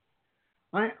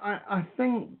 I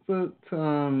think that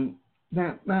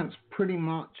that's pretty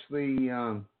much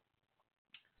the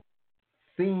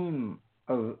theme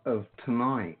of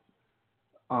tonight.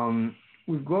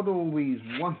 We've got all these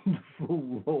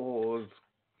wonderful laws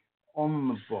on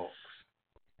the books,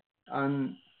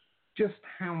 and just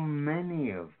how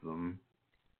many of them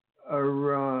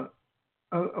are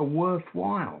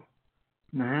worthwhile,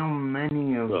 and how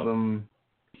many of them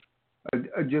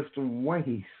are just a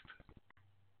waste.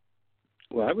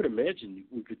 Well, I would imagine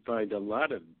we could find a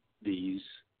lot of these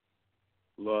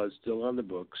laws still on the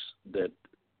books that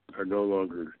are no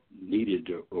longer needed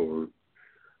or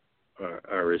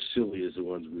are as silly as the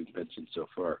ones we've mentioned so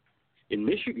far. In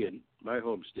Michigan, my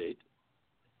home state,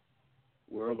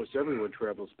 where almost everyone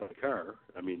travels by car,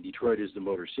 I mean, Detroit is the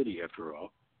motor city after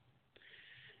all,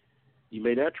 you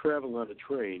may not travel on a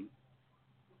train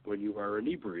when you are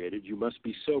inebriated. You must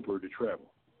be sober to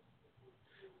travel.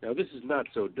 Now, this is not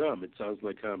so dumb. It sounds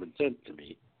like common sense to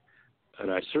me,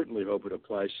 and I certainly hope it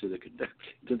applies to the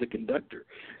conductor.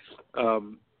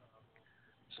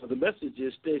 So the message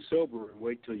is stay sober and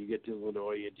wait till you get to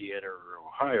Illinois, Indiana, or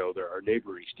Ohio. There are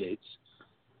neighboring states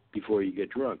before you get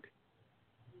drunk.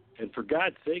 And for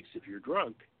God's sakes, if you're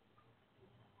drunk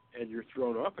and you're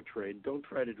thrown off a train, don't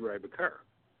try to drive a car,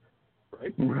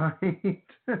 right? Right.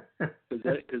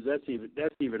 Because that's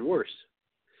even worse.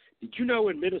 Did you know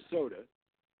in Minnesota,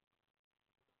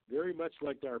 very much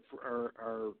like our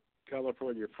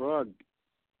California frog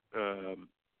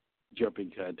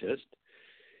jumping contest,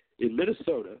 in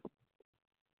Minnesota,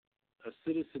 a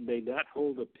citizen may not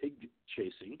hold a pig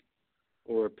chasing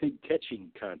or a pig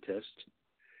catching contest,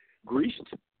 greased,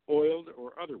 oiled,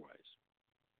 or otherwise.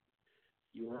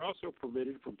 You are also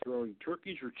permitted from throwing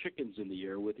turkeys or chickens in the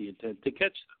air with the intent to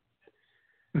catch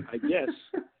them. I guess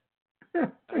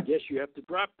you have to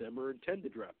drop them or intend to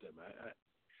drop them.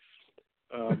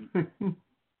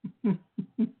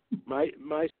 My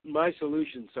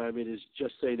solution, Simon, is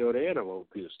just say no to animal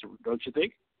abuse. Don't you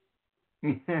think?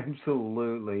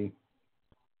 Absolutely.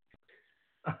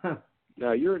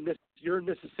 Now you're in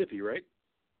Mississippi, right?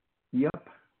 Yep.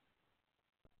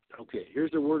 Okay.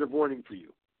 Here's a word of warning for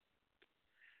you.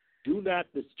 Do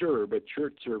not disturb a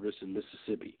church service in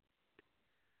Mississippi.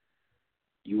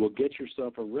 You will get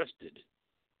yourself arrested,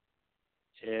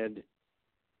 and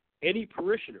any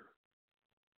parishioner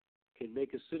can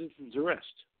make a citizen's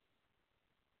arrest.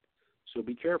 So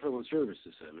be careful in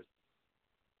services, Simon.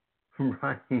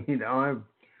 Right.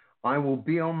 I will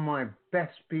be on my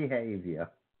best behavior.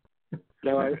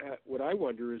 Now, what I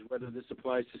wonder is whether this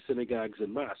applies to synagogues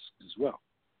and mosques as well.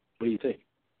 What do you think?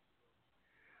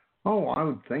 Oh, I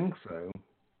would think so.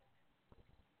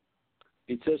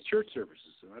 It says church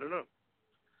services, so I don't know.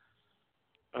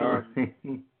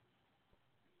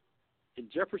 In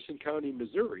Jefferson County,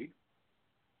 Missouri,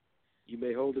 you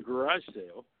may hold a garage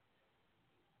sale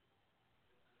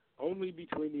only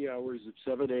between the hours of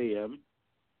 7 a.m.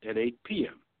 and 8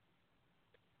 p.m.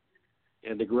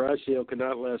 And the garage sale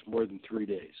cannot last more than 3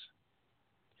 days.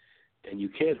 And you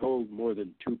can't hold more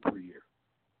than 2 per year.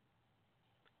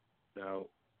 Now,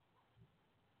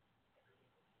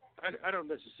 I don't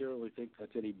necessarily think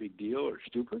that's any big deal or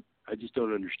stupid. I just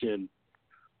don't understand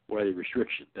why the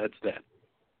restriction. That's that.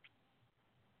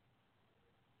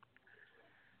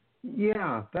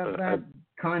 Yeah, that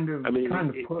kind of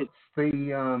puts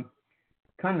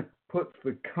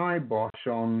the kibosh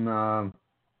on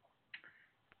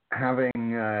having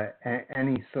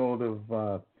any sort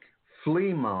of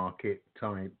flea market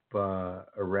type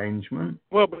arrangement.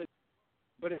 Well, but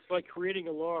it's like creating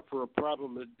a law for a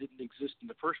problem that didn't exist in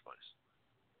the first place.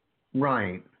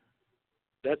 Right.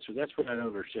 That's what I don't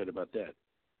understand about that.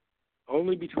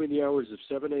 Only between the hours of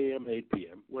 7 a.m. and 8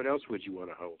 p.m. When else would you want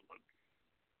to hold one?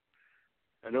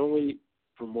 And only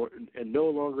for and no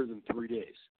longer than 3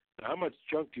 days. Now, how much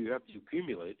junk do you have to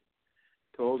accumulate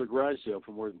to hold a garage sale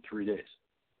for more than 3 days?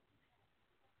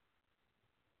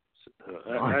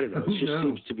 I don't know. It just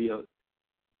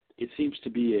seems to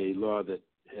be a law that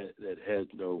has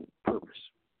no purpose.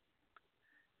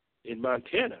 In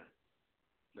Montana,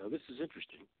 now this is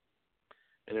interesting,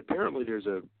 and apparently there's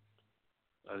a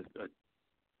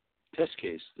test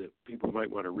case that people might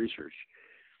want to research.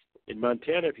 In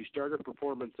Montana, if you start a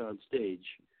performance on stage,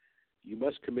 you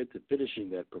must commit to finishing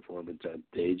that performance on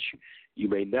stage. You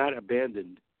may not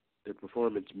abandon the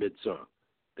performance mid-song.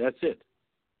 That's it.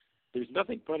 There's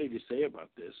nothing funny to say about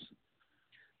this,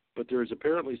 but there is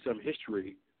apparently some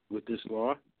history with this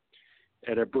law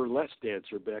and a burlesque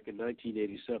dancer back in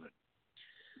 1987.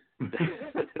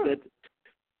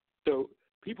 So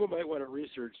people might want to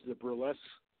research the burlesque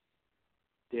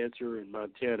dancer in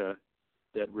Montana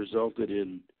that resulted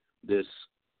in this,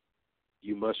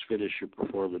 you must finish your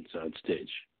performance on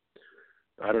stage.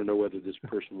 I don't know whether this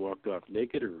person walked off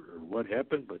naked or what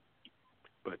happened, but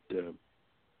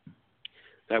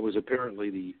that was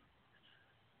apparently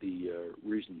the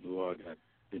reason the law got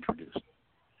introduced.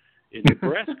 In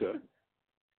Nebraska,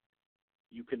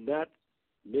 you cannot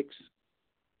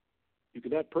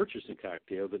purchase a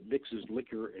cocktail that mixes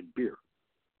liquor and beer.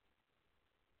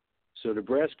 So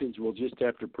Nebraskans will just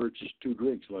have to purchase 2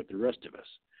 drinks like the rest of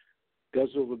us.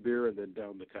 Guzzle the beer and then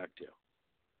down the cocktail.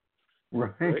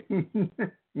 Right?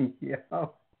 Yeah.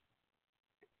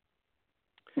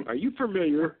 Are you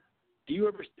familiar?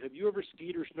 Have you ever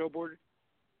skied or snowboarded?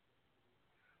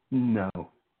 No.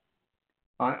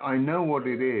 I know what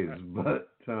it is, but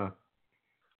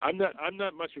I'm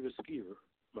not much of a skier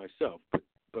myself,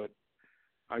 but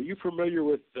are you familiar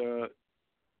with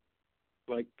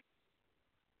like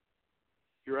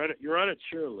you're on a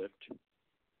chairlift,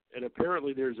 and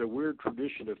apparently there's a weird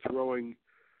tradition of throwing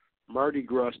Mardi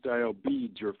Gras style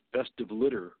beads or festive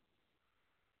litter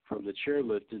from the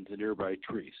chairlift into nearby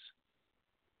trees.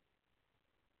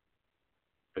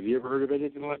 Have you ever heard of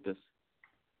anything like this?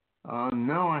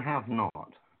 No, I have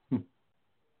not.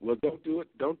 Well, don't do it.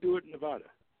 Don't do it in Nevada.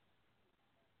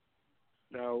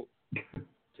 Now,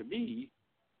 to me,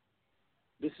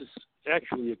 this is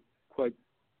actually a quite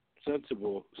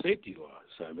sensible safety law,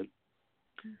 Simon.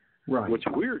 Right. What's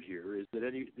weird here is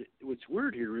that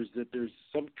there's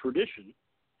some tradition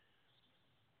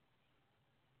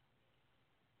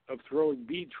of throwing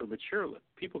beads from a chairlift.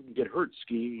 People can get hurt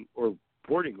skiing or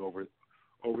boarding over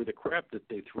the crap that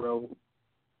they throw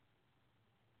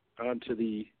onto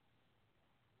the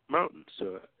mountain.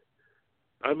 So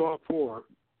I'm all for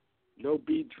no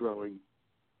bead throwing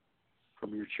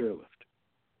from your chairlift.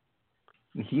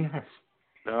 Yes.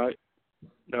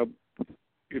 Now,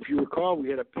 if you recall, we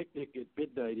had a picnic at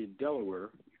midnight in Delaware.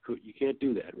 You can't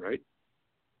do that, right?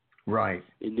 Right.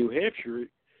 In New Hampshire,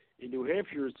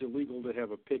 it's illegal to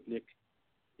have a picnic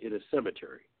in a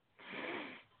cemetery.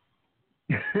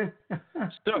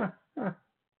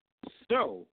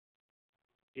 So,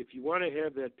 if you want to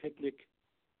have that picnic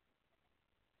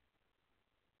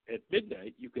at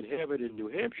midnight, you can have it in New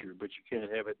Hampshire, but you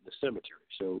can't have it in the cemetery.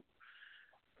 So,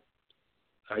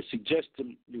 I suggest to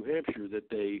New Hampshire that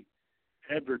they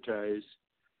advertise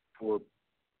for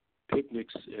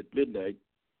picnics at midnight,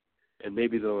 and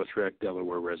maybe they'll attract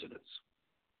Delaware residents.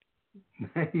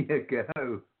 There you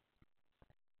go.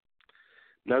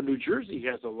 Now, New Jersey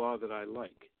has a law that I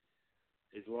like,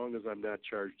 as long as I'm not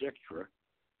charged extra.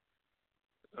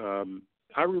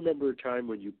 I remember a time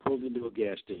when you pulled into a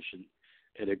gas station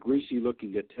and a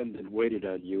greasy-looking attendant waited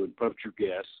on you and pumped your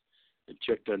gas and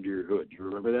checked under your hood. You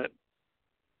remember that?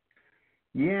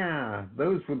 Yeah,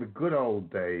 those were the good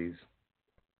old days.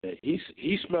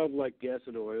 He smelled like gas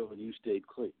and oil, and you stayed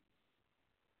clean.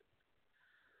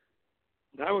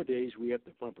 Nowadays, we have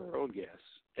to pump our own gas,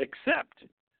 except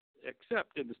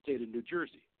in the state of New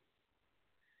Jersey.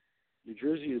 New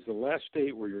Jersey is the last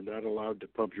state where you're not allowed to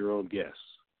pump your own gas.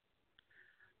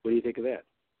 What do you think of that?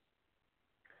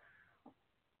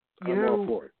 I'm all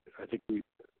for it. I think we.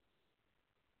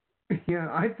 Yeah,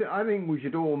 I think we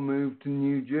should all move to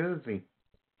New Jersey.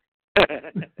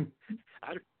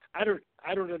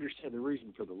 I don't understand the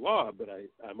reason for the law, but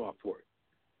I'm all for it.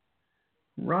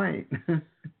 Right.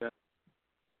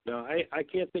 Now, I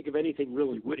can't think of anything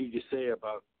really witty to say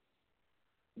about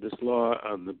this law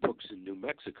on the books in New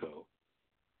Mexico,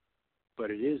 but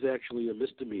it is actually a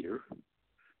misdemeanor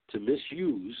to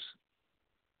misuse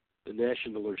the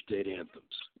national or state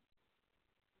anthems.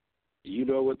 Do you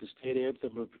know what the state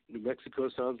anthem of New Mexico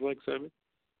sounds like, Simon?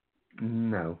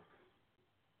 No.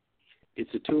 It's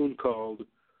a tune called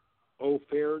 "Oh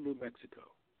Fair New Mexico."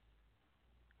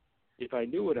 If I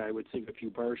knew it, I would sing a few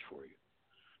bars for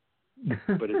you.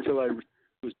 But until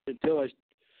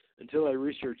I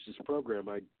researched this program,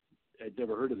 I'd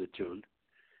never heard of the tune.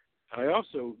 I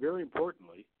also, very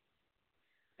importantly,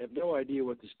 have no idea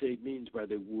what the state means by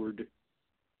the word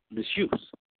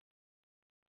misuse.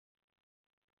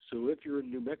 So if you're in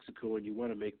New Mexico and you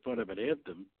want to make fun of an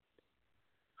anthem,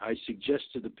 I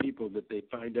suggest to the people that they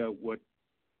find out what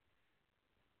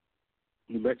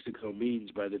New Mexico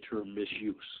means by the term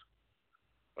misuse.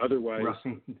 Otherwise,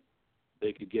 Right.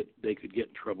 they could get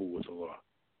in trouble with the law.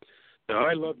 Now,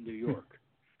 I love New York.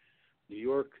 New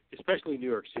York, especially New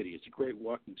York City, it's a great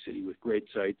walking city with great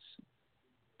sights,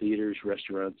 theaters,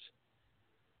 restaurants.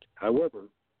 However,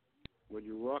 when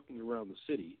you're walking around the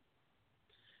city,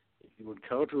 if you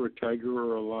encounter a tiger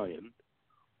or a lion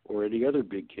or any other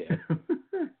big cat,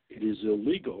 it is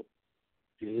illegal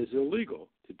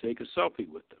to take a selfie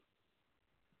with them.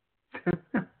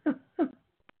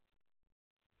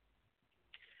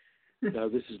 Now,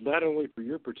 this is not only for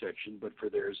your protection, but for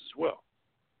theirs as well.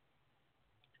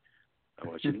 I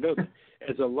want you to know that.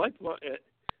 As a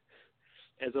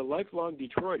lifelong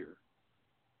Detroiter,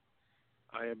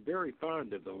 I am very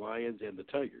fond of the Lions and the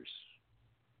Tigers.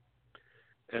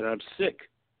 And I'm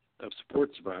sick of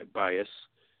sports bias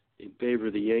in favor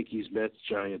of the Yankees, Mets,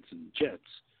 Giants, and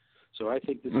Jets. So I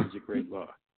think this is a great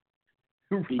law.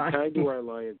 Right. Be kind to our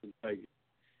Lions and Tigers.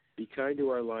 Be kind to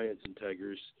our Lions and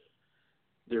Tigers.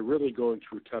 They're really going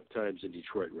through tough times in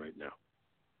Detroit right now.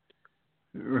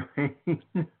 Right.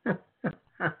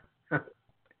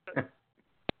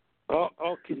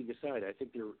 All kidding aside, I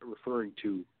think they're referring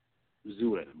to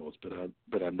zoo animals, but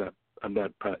I'm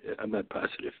not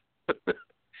positive.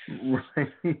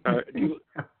 Right. Do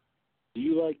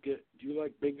you like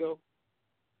bingo?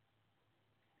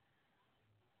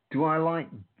 Do I like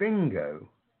bingo?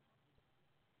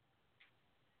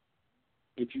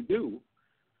 If you do,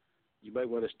 you might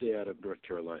want to stay out of North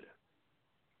Carolina.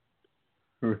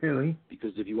 Really?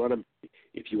 Because if you want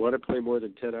to play more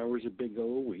than 10 hours of bingo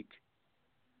a week,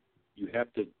 you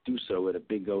have to do so at a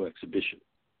bingo exhibition.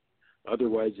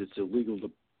 Otherwise, it's illegal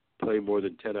to play more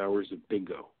than 10 hours of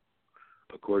bingo,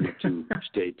 according to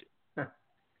state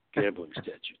gambling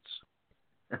statutes.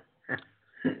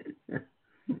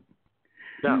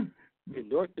 Now, in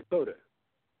North Dakota,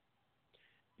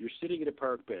 you're sitting at a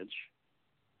park bench,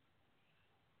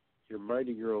 you're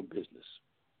minding your own business.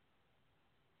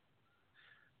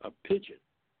 A pigeon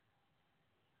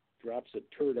drops a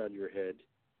turd on your head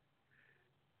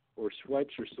or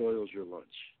swipes or soils your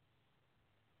lunch.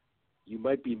 You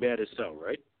might be mad as hell,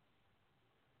 right?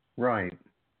 Right.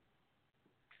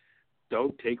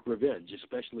 Don't take revenge,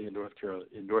 especially in North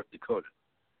Dakota.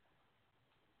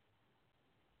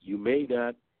 You may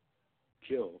not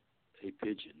kill a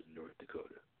pigeon in North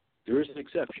Dakota. There is an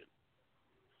exception.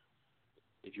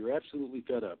 If you're absolutely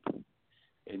fed up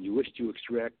and you wish to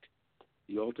extract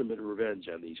the ultimate revenge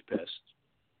on these pests,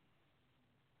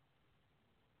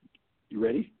 you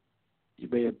ready? You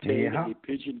may obtain a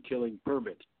pigeon killing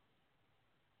permit.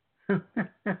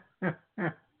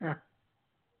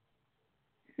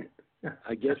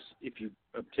 I guess if you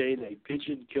obtain a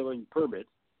pigeon killing permit,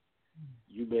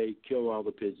 you may kill all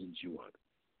the pigeons you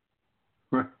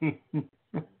want. Right.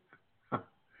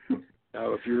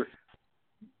 Now,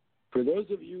 for those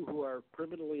of you who are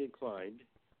criminally inclined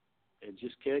and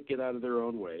just can't get out of their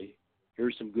own way,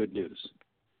 here's some good news.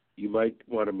 You might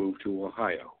want to move to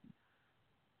Ohio.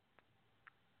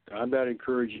 I'm not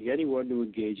encouraging anyone to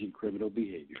engage in criminal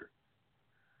behavior.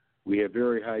 We have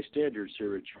very high standards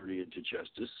here at Journey into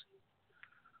Justice.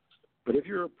 But if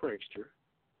you're a prankster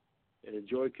and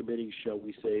enjoy committing, shall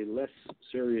we say, less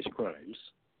serious crimes,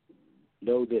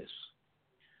 know this.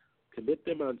 Commit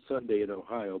them on Sunday in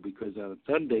Ohio, because on a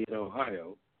Sunday in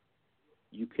Ohio,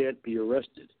 you can't be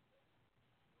arrested.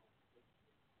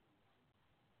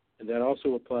 And that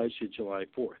also applies to July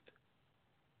 4th.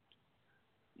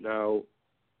 Now,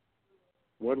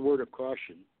 one word of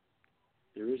caution,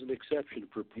 there is an exception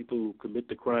for people who commit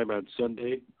the crime on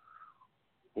Sunday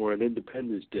or on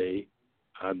Independence Day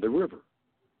on the river.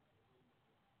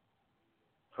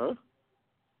 Huh?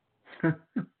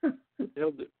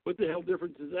 What the hell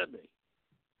difference does that make?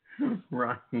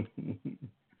 Right.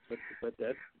 But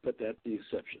that's the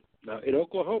exception. Now, in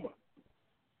Oklahoma,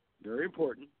 very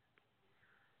important,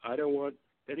 I don't want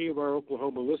any of our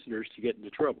Oklahoma listeners to get into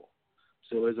trouble.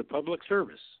 So as a public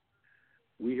service,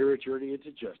 we here at Journey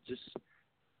into Justice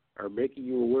are making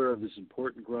you aware of this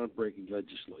important groundbreaking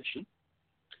legislation.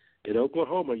 In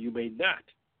Oklahoma, you may not,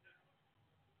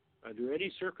 under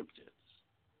any circumstance,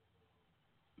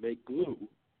 make glue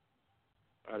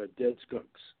out of dead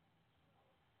skunks.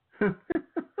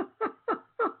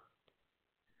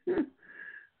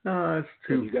 Oh, that's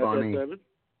too you got funny. That, Simon?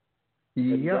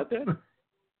 Yep. You got that?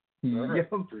 Yep.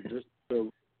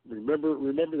 So remember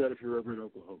that if you're ever in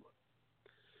Oklahoma.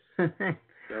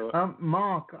 So,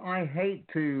 Mark, I hate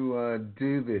to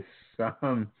do this,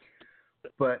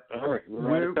 but all right,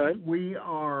 we're out of time.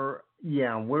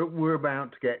 We're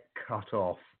about to get cut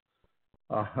off.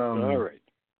 All right.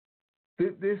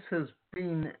 This has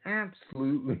been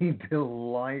absolutely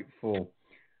delightful,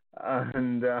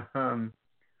 and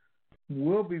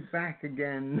we'll be back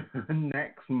again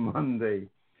next Monday.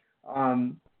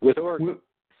 With Oregon.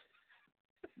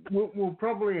 We'll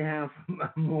probably have a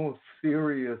more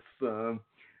serious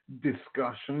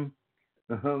discussion,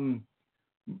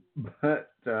 but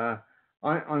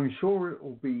I'm sure it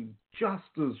will be just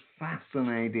as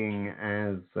fascinating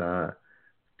as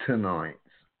tonight's.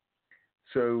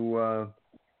 So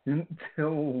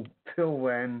until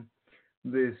then,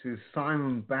 this is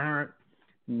Simon Barrett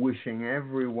wishing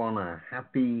everyone a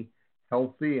happy,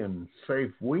 healthy, and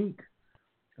safe week.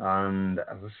 And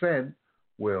as I said,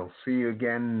 we'll see you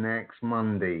again next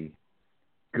Monday.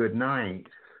 Good night.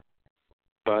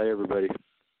 Bye, everybody.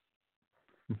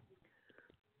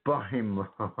 Bye,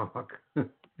 Mark.